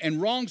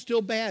and wrong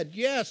still bad?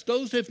 Yes,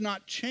 those have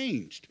not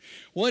changed.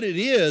 What it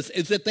is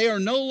that they are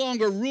no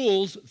longer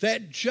rules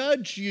that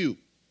judge you.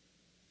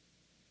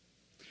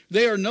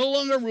 They are no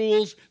longer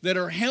rules that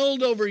are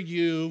held over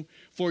you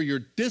for your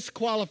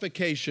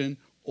disqualification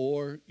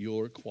or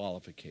your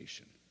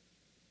qualification.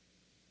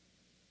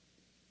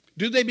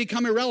 Do they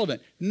become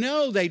irrelevant?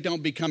 No, they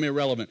don't become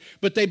irrelevant,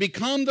 but they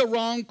become the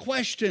wrong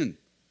question.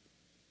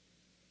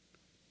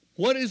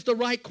 What is the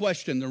right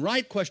question? The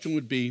right question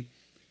would be,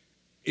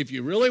 if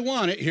you really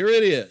want it, here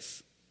it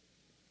is.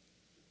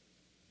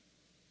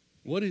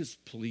 What is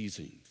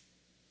pleasing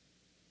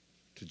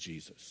to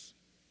Jesus?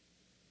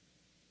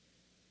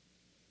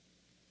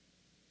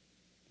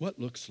 What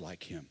looks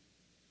like him?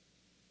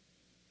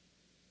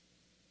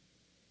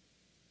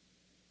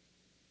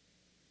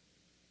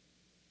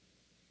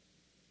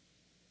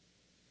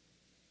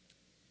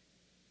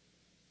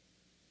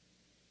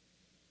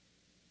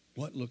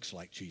 What looks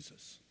like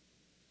Jesus?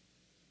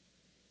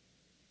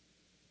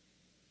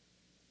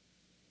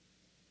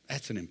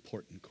 That's an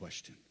important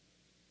question.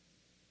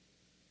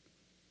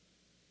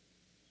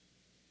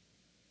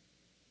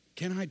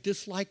 Can I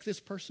dislike this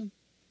person?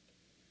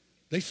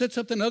 They said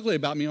something ugly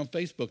about me on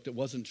Facebook that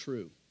wasn't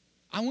true.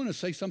 I want to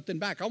say something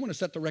back. I want to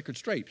set the record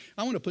straight.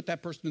 I want to put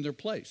that person in their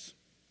place.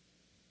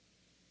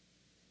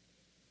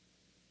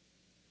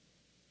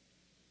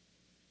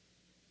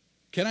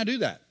 Can I do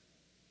that?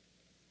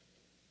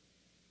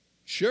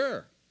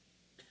 Sure.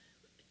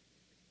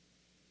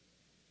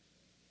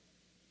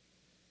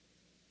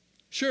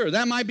 Sure,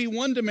 that might be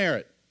one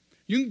demerit.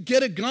 You can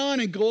get a gun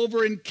and go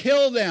over and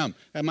kill them.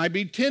 That might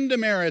be 10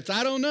 demerits.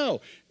 I don't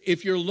know.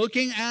 If you're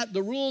looking at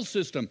the rule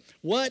system,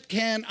 what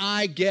can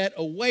I get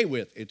away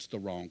with? It's the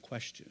wrong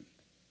question.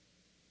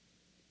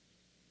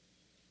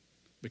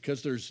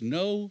 Because there's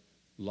no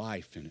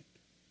life in it.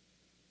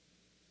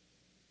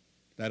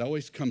 That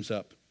always comes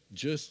up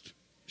just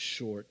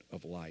short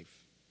of life.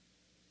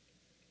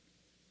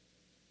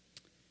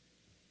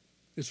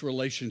 This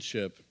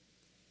relationship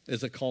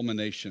is a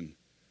culmination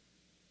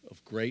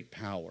of great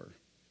power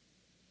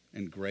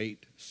and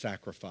great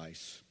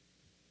sacrifice,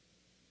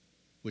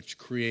 which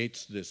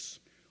creates this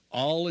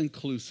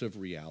all-inclusive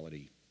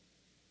reality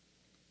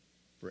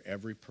for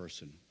every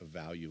person of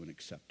value and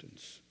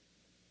acceptance.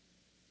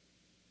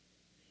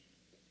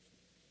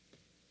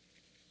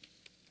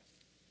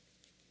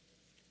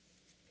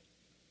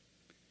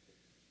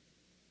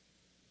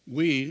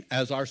 We,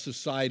 as our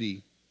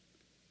society,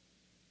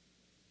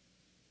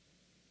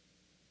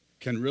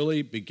 can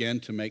really begin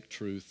to make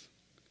truth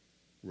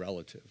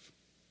relative.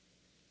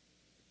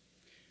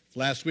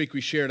 Last week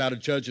we shared out of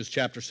Judges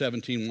chapter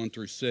 17, 1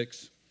 through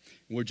 6.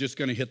 And we're just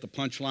going to hit the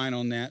punchline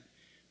on that.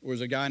 There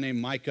was a guy named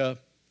Micah.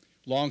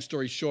 Long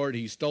story short,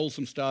 he stole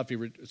some stuff,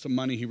 some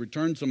money. He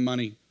returned some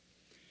money.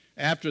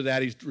 After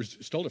that, he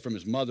stole it from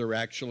his mother,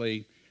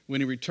 actually.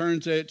 When he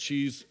returns it,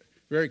 she's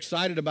very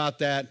excited about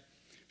that.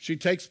 She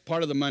takes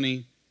part of the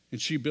money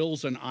and she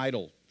builds an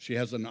idol. She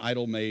has an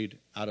idol made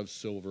out of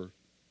silver.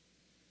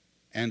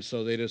 And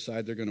so they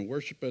decide they're going to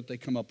worship it. They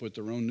come up with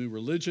their own new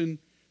religion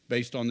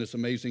based on this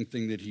amazing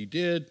thing that he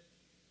did.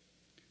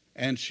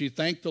 And she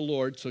thanked the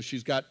Lord, so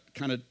she's got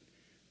kind of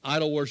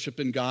idol worship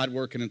and God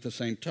working at the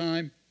same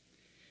time.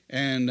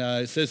 And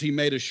it says he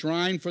made a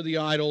shrine for the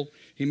idol.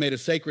 He made a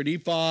sacred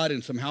ephod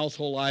and some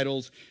household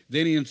idols.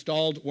 Then he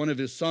installed one of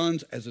his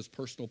sons as his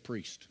personal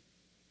priest.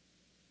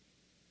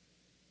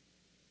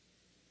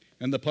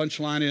 And the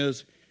punchline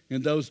is,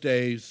 in those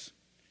days,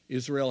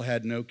 Israel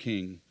had no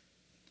king.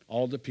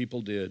 All the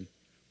people did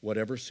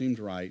whatever seemed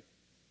right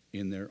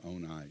in their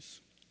own eyes.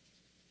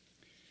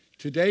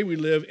 Today we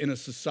live in a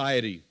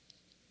society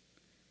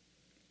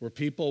where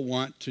people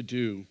want to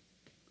do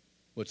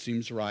what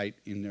seems right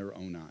in their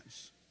own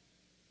eyes.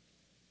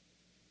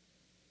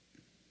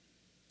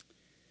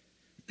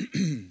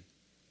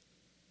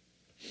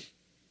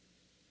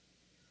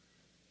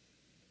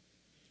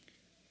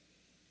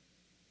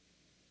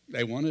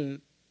 They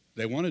want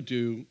to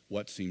do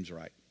what seems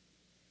right.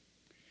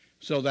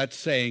 So that's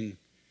saying,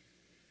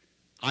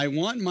 I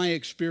want my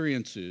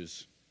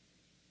experiences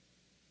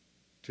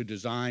to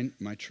design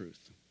my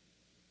truth.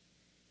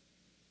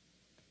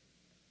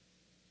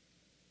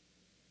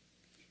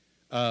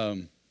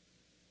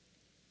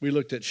 We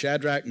looked at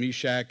Shadrach,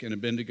 Meshach, and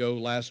Abednego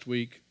last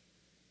week,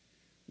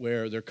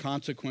 where their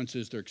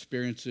consequences, their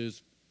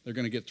experiences, they're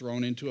going to get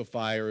thrown into a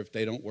fire if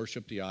they don't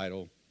worship the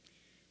idol.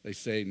 They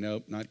say,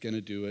 nope, not going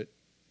to do it.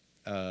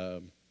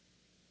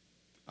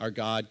 Our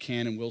God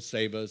can and will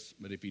save us,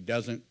 but if he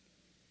doesn't,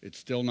 it's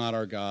still not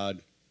our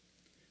God.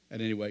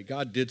 And anyway,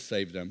 God did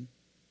save them.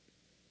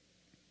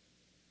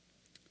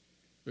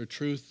 Their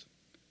truth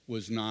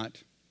was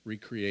not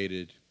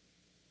recreated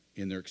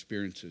in their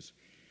experiences.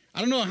 I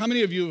don't know how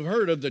many of you have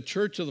heard of the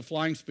Church of the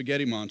Flying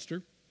Spaghetti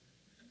Monster.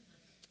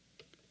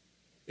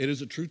 It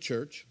is a true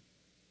church.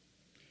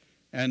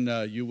 And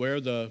you wear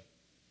the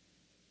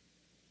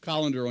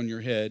colander on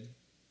your head.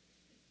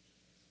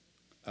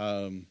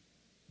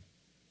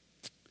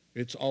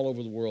 It's all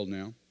over the world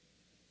now.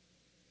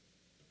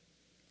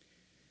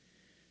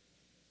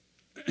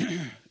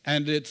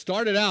 And it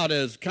started out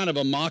as kind of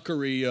a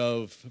mockery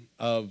of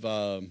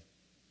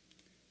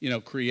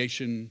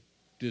creation,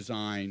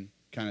 design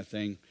kind of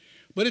thing.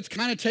 But it's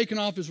kind of taken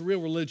off as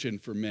real religion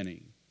for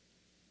many.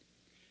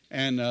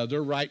 And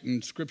they're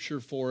writing scripture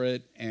for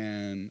it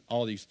and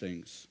all these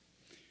things.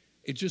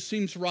 It just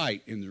seems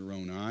right in their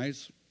own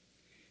eyes.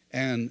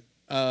 And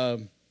there's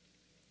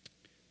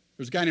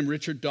a guy named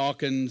Richard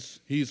Dawkins.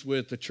 He's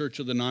with the Church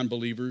of the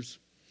Non-Believers.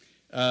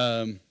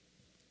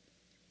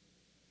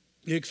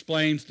 He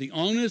explains, the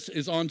onus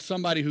is on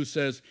somebody who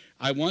says,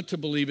 I want to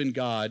believe in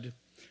God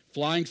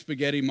flying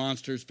spaghetti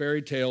monsters,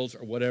 fairy tales,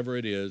 or whatever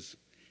it is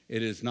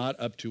not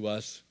up to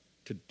us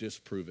to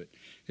disprove it.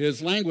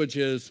 His language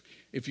is,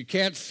 if you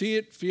can't see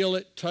it, feel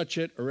it, touch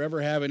it, or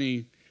ever have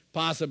any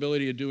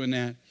possibility of doing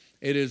that,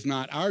 it is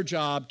not our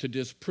job to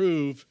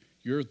disprove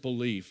your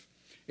belief.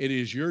 It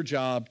is your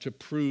job to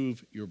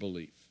prove your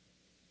belief.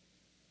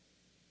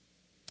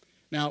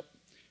 Now,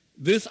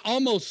 this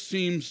almost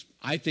seems,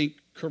 I think,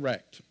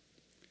 correct.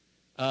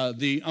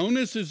 The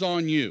onus is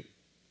on you.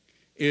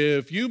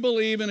 If you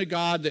believe in a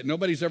God that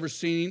nobody's ever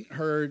seen,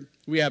 heard,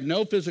 we have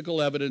no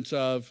physical evidence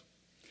of,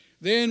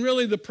 then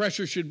really the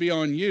pressure should be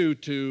on you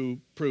to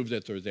prove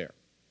that they're there.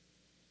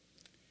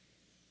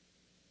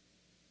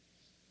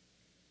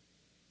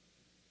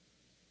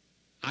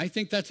 I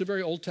think that's a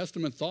very Old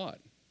Testament thought.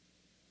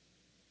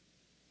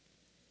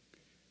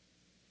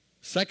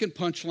 Second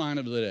punchline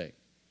of the day.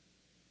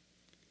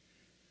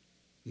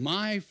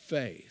 My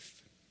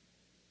faith,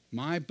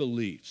 my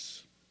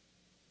beliefs,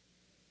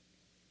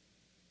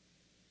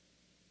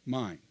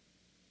 mine.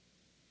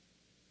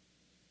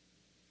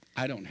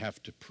 I don't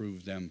have to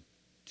prove them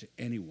to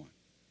anyone.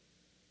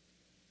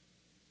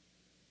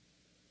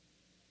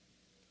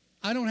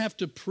 I don't have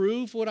to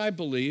prove what I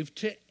believe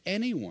to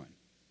anyone.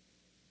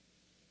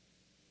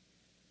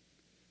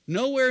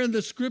 Nowhere in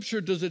the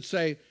scripture does it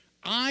say,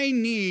 I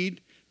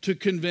need to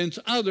convince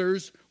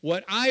others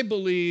what I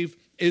believe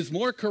is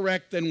more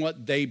correct than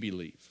what they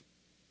believe.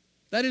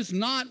 That is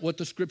not what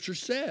the scripture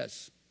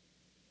says.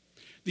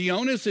 The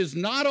onus is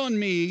not on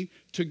me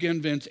to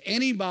convince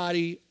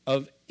anybody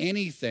of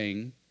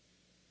anything.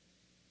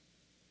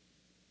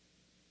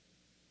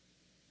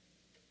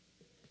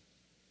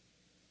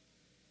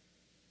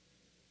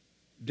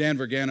 Dan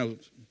Vergano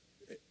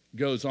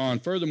goes on,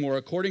 furthermore,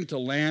 according to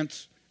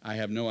Lance, I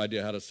have no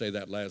idea how to say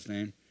that last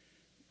name,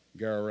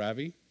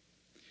 Gararavi,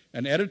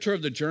 an editor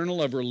of the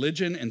Journal of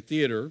Religion and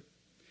Theater,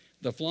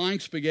 the flying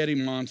spaghetti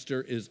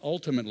monster is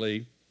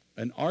ultimately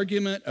an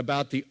argument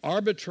about the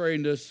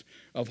arbitrariness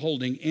of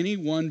holding any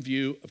one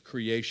view of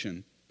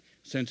creation,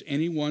 since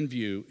any one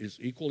view is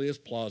equally as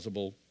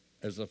plausible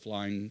as the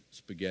flying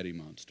spaghetti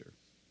monster.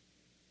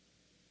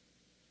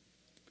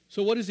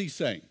 So what is he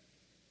saying?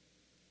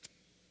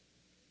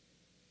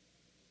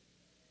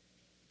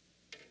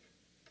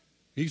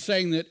 He's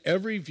saying that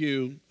every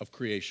view of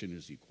creation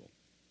is equal.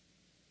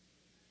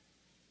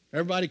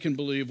 Everybody can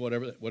believe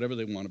whatever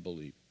they want to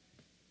believe.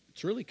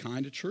 It's really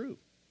kind of true.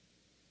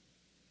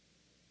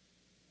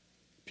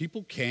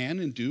 People can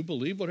and do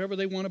believe whatever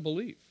they want to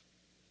believe.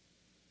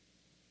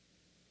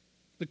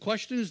 The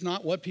question is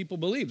not what people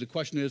believe. The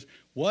question is,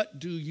 what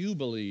do you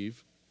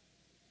believe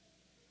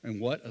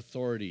and what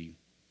authority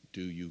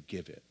do you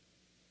give it?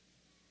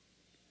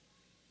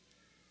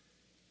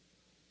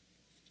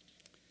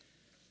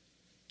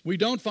 We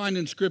don't find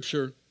in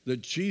Scripture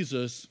that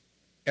Jesus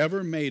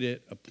ever made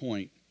it a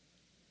point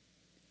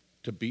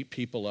to beat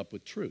people up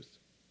with truth.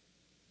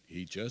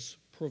 He just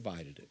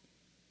provided it.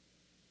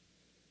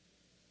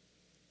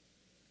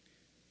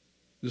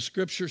 The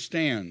Scripture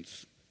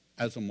stands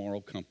as a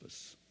moral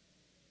compass.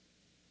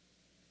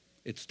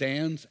 It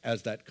stands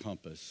as that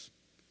compass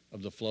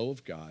of the flow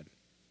of God,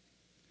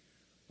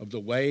 of the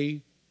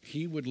way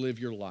He would live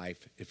your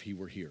life if He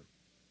were here,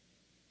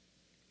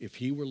 if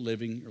He were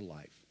living your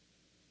life.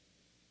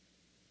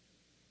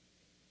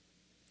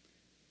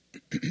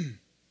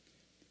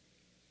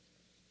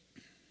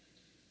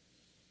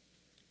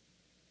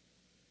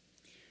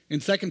 In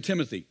 2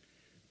 Timothy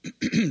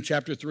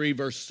chapter 3,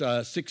 verse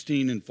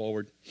 16 and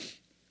forward,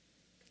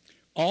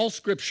 all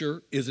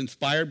Scripture is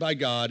inspired by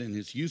God and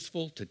is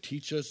useful to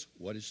teach us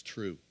what is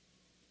true,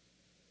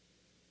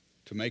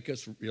 to make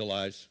us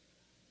realize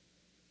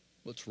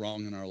what's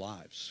wrong in our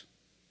lives,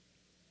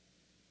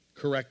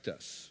 correct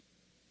us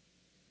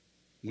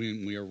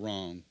when we are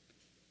wrong,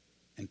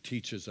 and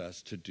teaches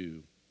us to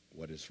do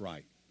what is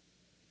right.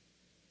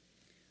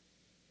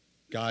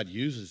 God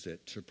uses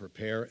it to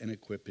prepare and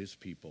equip His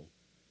people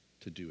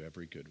to do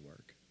every good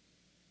work.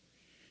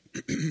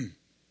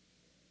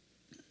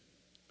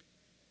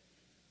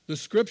 The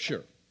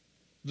Scripture,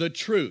 the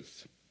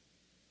truth,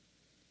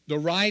 the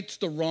rights,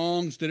 the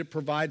wrongs that it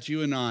provides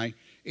you and I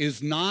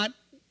is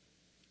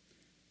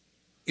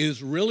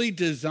really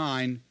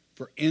designed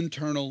for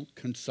internal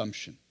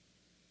consumption.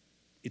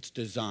 It's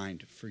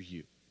designed for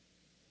you.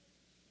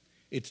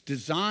 It's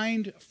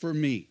designed for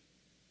me.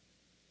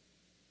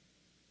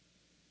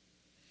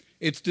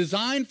 It's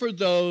designed for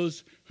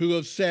those who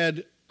have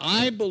said,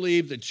 I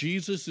believe that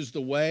Jesus is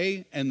the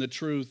way and the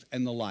truth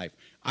and the life.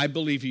 I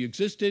believe He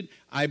existed.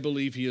 I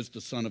believe He is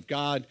the Son of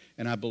God.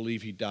 And I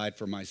believe He died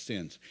for my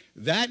sins.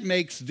 That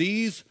makes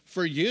these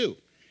for you.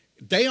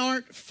 They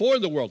aren't for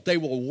the world. They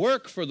will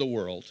work for the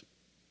world.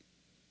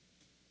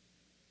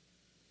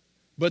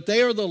 But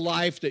they are the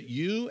life that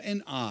you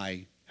and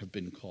I have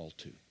been called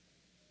to.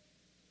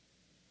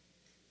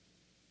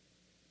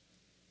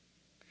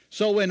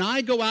 So when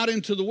I go out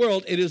into the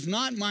world, it is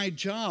not my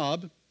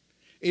job,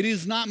 It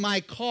is not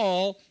my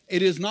call.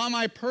 It is not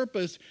my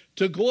purpose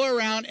to go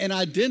around and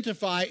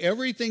identify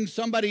everything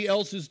somebody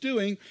else is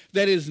doing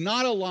that is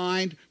not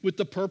aligned with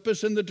the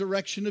purpose and the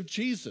direction of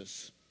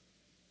Jesus.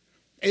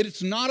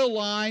 It's not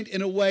aligned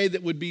in a way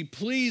that would be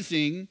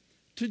pleasing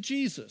to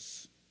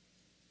Jesus.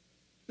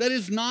 That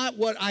is not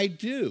what I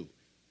do.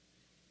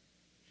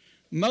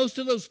 Most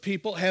of those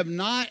people have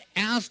not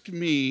asked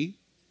me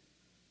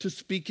to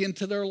speak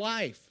into their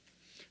life.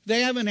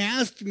 They haven't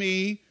asked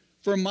me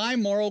for my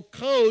moral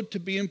code to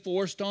be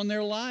enforced on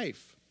their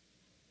life.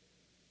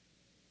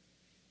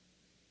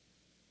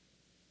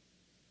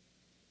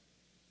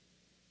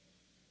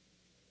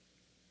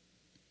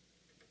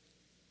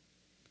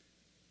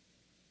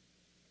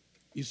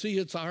 You see,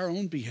 it's our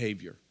own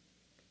behavior.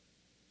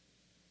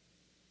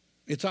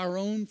 It's our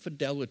own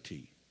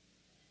fidelity.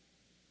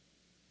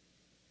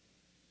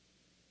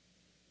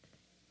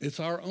 It's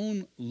our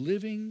own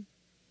living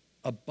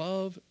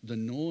above the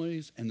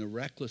noise and the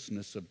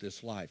recklessness of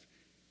this life.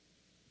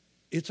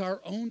 It's our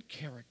own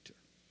character.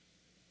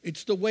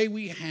 It's the way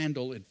we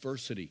handle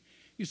adversity.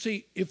 You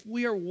see, if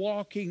we are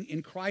walking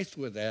in Christ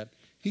with that,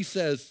 he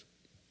says,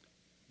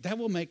 that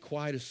will make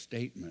quite a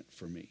statement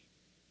for me.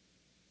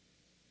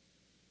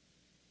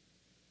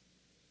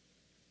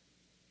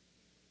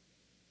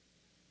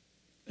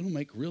 It'll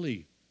make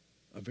really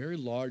a very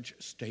large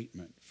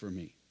statement for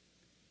me.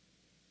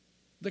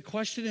 The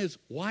question is,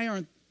 why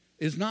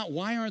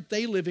aren't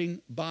they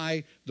living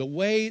by the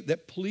way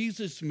that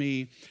pleases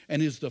me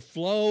and is the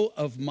flow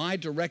of my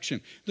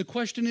direction? The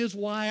question is,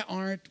 why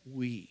aren't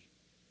we?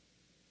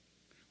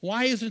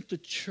 Why isn't the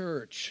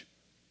church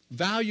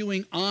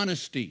valuing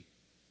honesty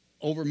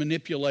over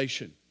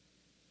manipulation?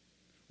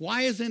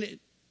 Why isn't it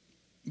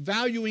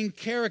valuing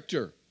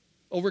character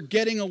over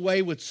getting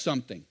away with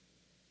something?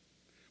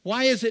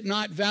 Why is it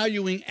not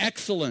valuing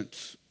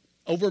excellence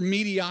over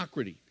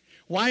mediocrity?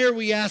 Why are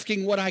we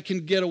asking what I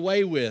can get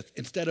away with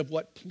instead of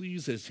what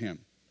pleases him?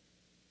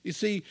 You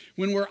see,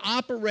 when we're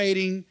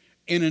operating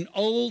in an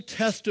Old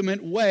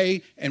Testament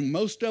way, and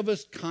most of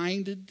us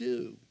kind of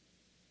do,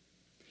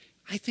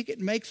 I think it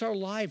makes our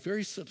life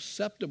very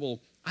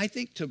susceptible, I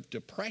think, to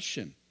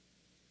depression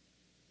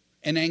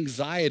and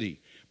anxiety,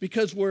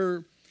 because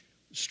we're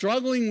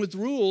struggling with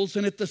rules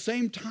and at the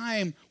same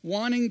time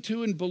wanting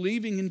to and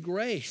believing in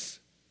grace.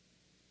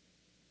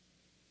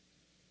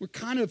 We're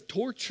kind of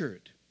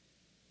tortured.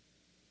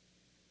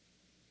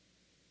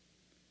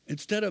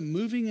 Instead of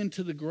moving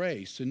into the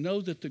grace and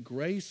know that the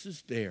grace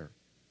is there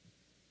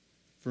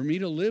for me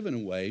to live in a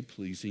way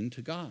pleasing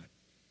to God.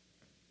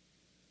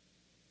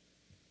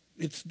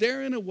 It's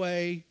there in a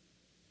way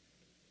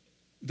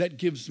that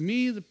gives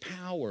me the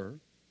power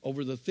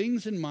over the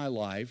things in my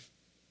life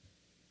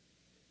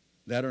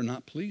that are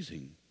not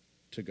pleasing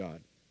to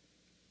God.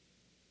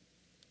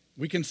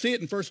 We can see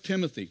it in 1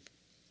 Timothy.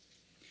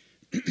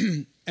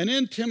 And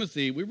in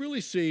Timothy, we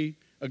really see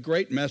a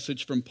great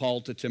message from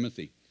Paul to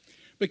Timothy,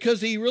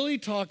 because he really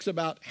talks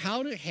about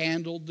how to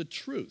handle the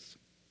truth.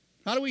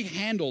 How do we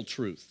handle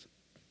truth?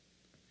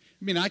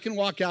 I mean, I can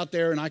walk out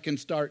there and I can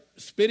start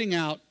spitting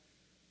out,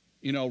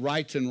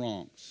 rights and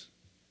wrongs.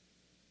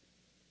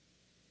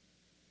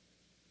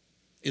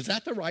 Is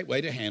that the right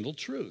way to handle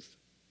truth?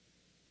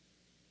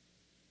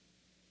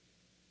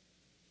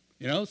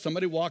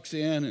 Somebody walks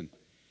in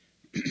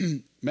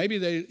and maybe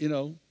they,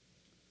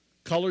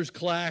 colors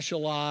clash a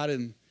lot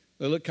and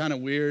they look kind of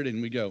weird,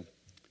 and we go,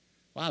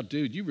 wow,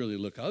 dude, you really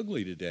look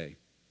ugly today.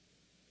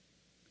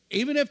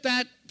 Even if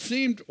that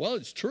seemed, well,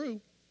 it's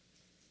true.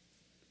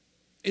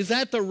 Is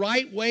that the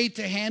right way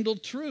to handle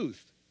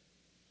truth?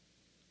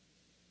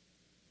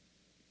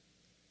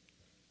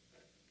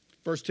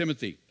 1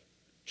 Timothy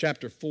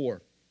chapter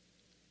 4,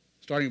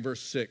 starting in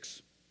verse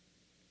 6.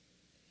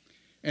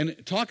 And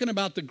talking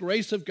about the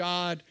grace of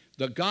God,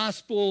 the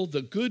gospel,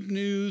 the good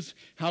news,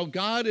 how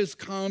God has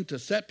come to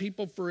set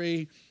people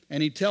free.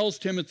 And he tells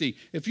Timothy,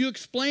 if you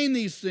explain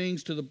these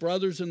things to the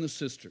brothers and the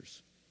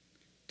sisters,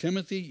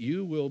 Timothy,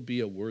 you will be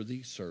a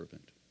worthy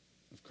servant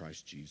of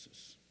Christ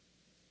Jesus.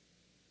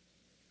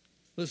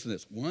 Listen to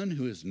this, one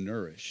who is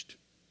nourished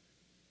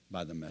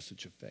by the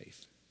message of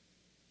faith.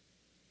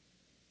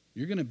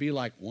 You're going to be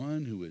like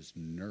one who is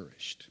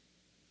nourished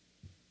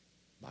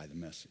by the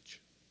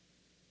message.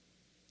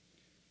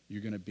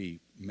 You're going to be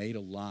made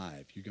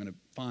alive. You're going to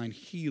find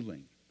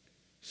healing,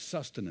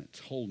 sustenance,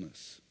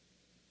 wholeness.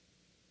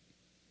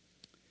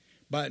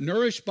 But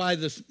nourished by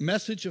this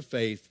message of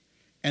faith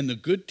and the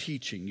good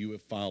teaching you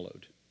have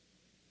followed.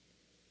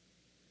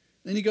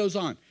 Then he goes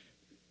on.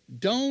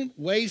 Don't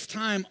waste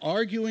time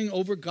arguing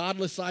over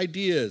godless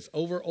ideas,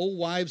 over old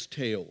wives'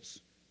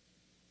 tales.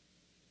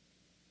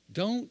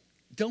 Don't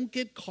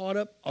get caught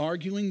up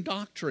arguing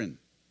doctrine.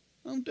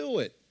 Don't do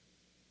it.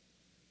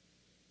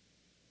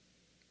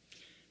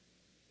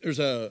 There's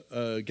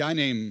a guy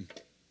named,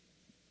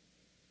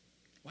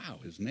 wow,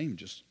 his name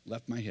just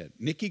left my head,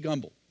 Nicky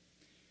Gumbel.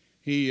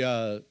 He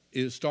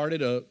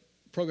started a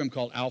program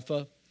called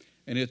Alpha,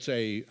 and it's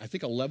I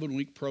think,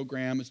 11-week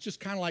program. It's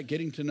just kind of like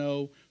getting to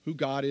know who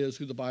God is,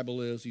 who the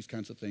Bible is, these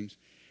kinds of things.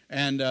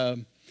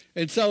 And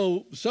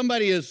so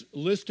somebody is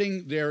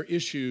listing their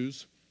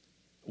issues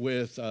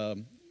with,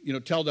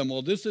 tell them,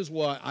 well, this is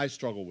what I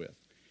struggle with.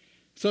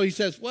 So he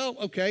says, well,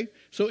 okay,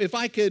 so if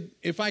I could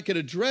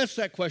address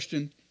that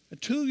question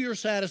to your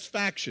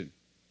satisfaction,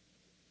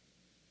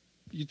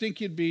 you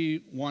think you'd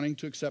be wanting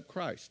to accept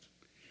Christ.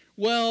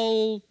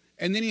 Well,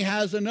 and then he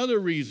has another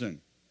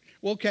reason.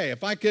 Well, okay,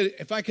 if I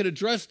could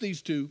address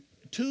these two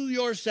to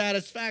your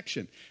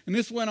satisfaction. And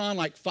this went on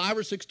like 5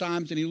 or 6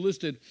 times, and he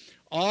listed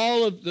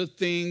all of the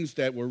things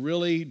that were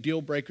really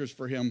deal breakers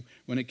for him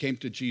when it came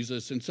to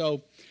Jesus. And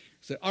so he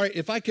said, all right,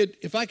 if I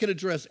could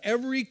address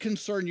every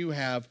concern you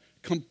have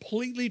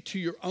completely to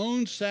your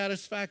own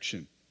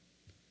satisfaction,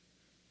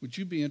 would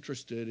you be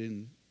interested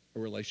in a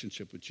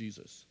relationship with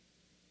Jesus?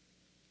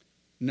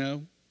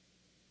 No.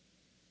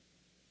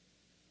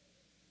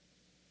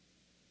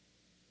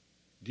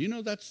 Do you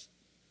know that's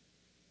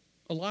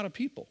a lot of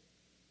people?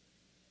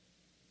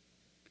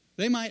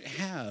 They might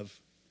have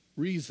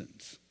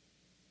reasons.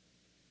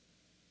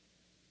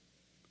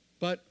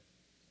 But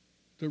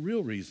the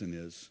real reason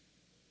is,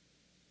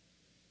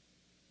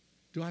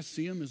 do I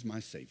see him as my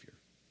Savior?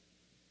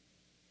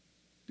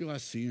 Do I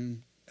see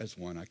him as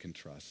one I can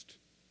trust,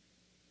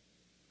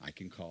 I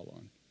can call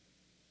on?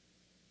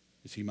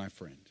 Is he my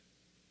friend?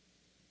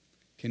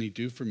 Can he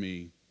do for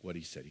me what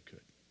he said he could?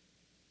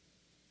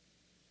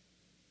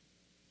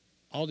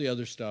 All the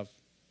other stuff,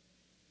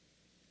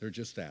 they're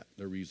just that.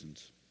 They're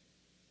reasons.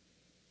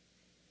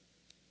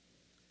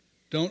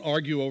 Don't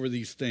argue over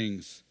these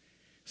things.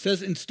 It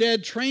says,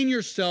 instead, train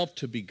yourself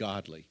to be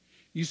godly.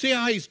 You see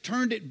how he's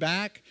turned it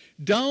back?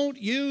 Don't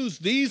use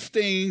these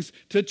things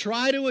to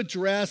try to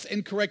address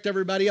and correct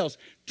everybody else.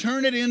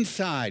 Turn it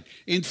inside.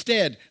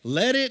 Instead,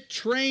 let it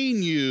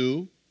train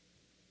you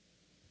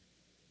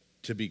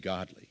to be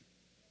godly.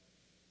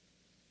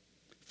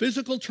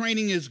 Physical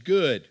training is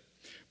good,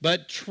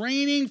 but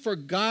training for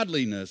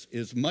godliness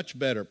is much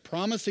better,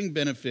 promising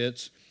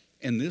benefits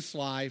in this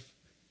life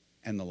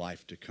and the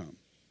life to come.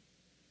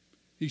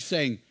 He's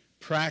saying,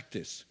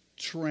 practice,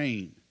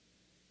 train,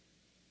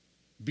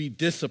 be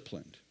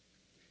disciplined.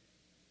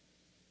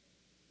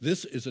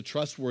 This is a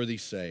trustworthy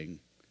saying,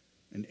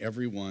 and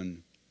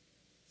everyone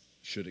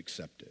should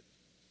accept it.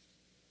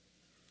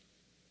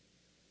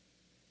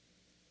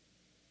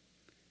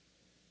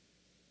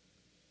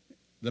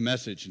 The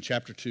Message in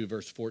chapter 2,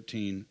 verse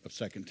 14 of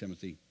 2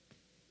 Timothy.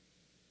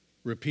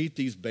 Repeat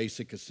these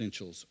basic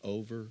essentials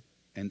over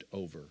and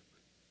over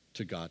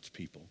to God's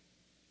people.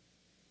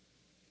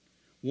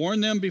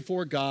 Warn them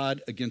before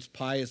God against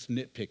pious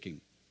nitpicking.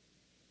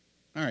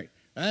 All right,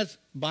 that's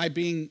by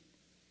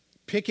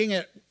picking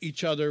at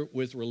each other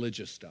with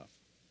religious stuff.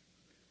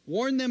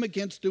 Warn them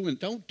against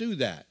don't do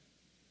that,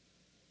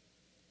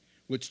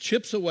 which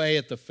chips away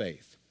at the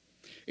faith.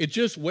 It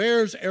just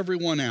wears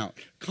everyone out.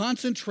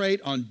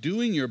 Concentrate on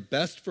doing your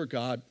best for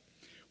God.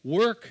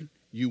 Work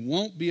you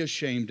won't be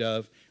ashamed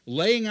of,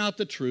 laying out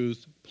the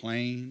truth,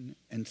 plain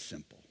and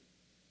simple.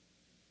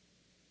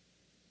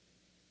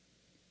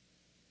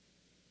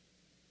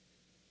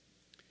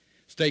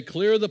 Stay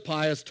clear of the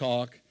pious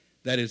talk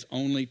that is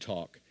only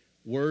talk.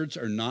 Words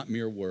are not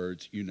mere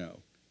words, you know,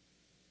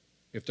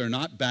 if they're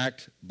not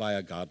backed by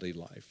a godly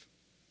life.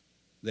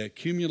 They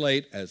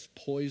accumulate as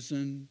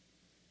poison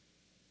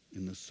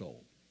in the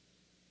soul.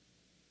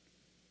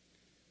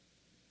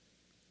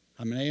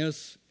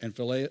 Hymenaeus and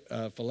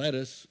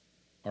Philetus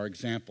are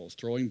examples,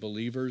 throwing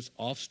believers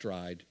off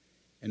stride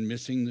and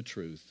missing the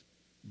truth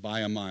by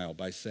a mile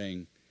by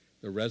saying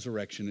the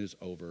resurrection is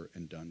over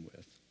and done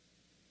with.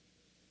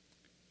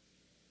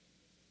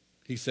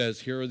 He says,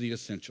 here are the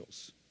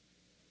essentials.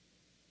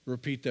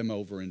 Repeat them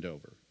over and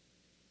over.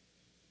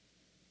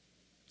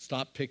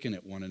 Stop picking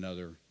at one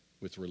another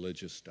with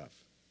religious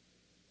stuff.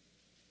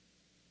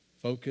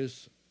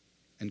 Focus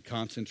and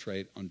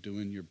concentrate on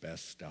doing your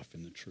best stuff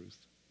in the truth.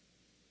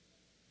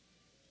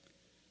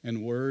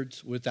 And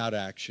words without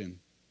action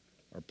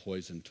are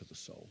poison to the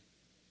soul.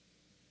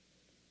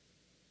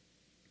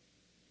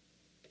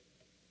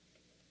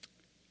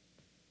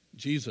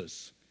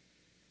 Jesus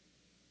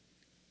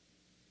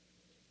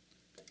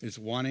is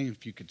wanting,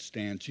 if you could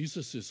stand,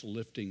 Jesus is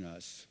lifting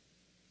us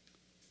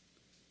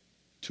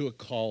to a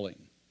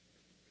calling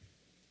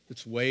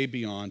that's way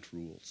beyond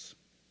rules.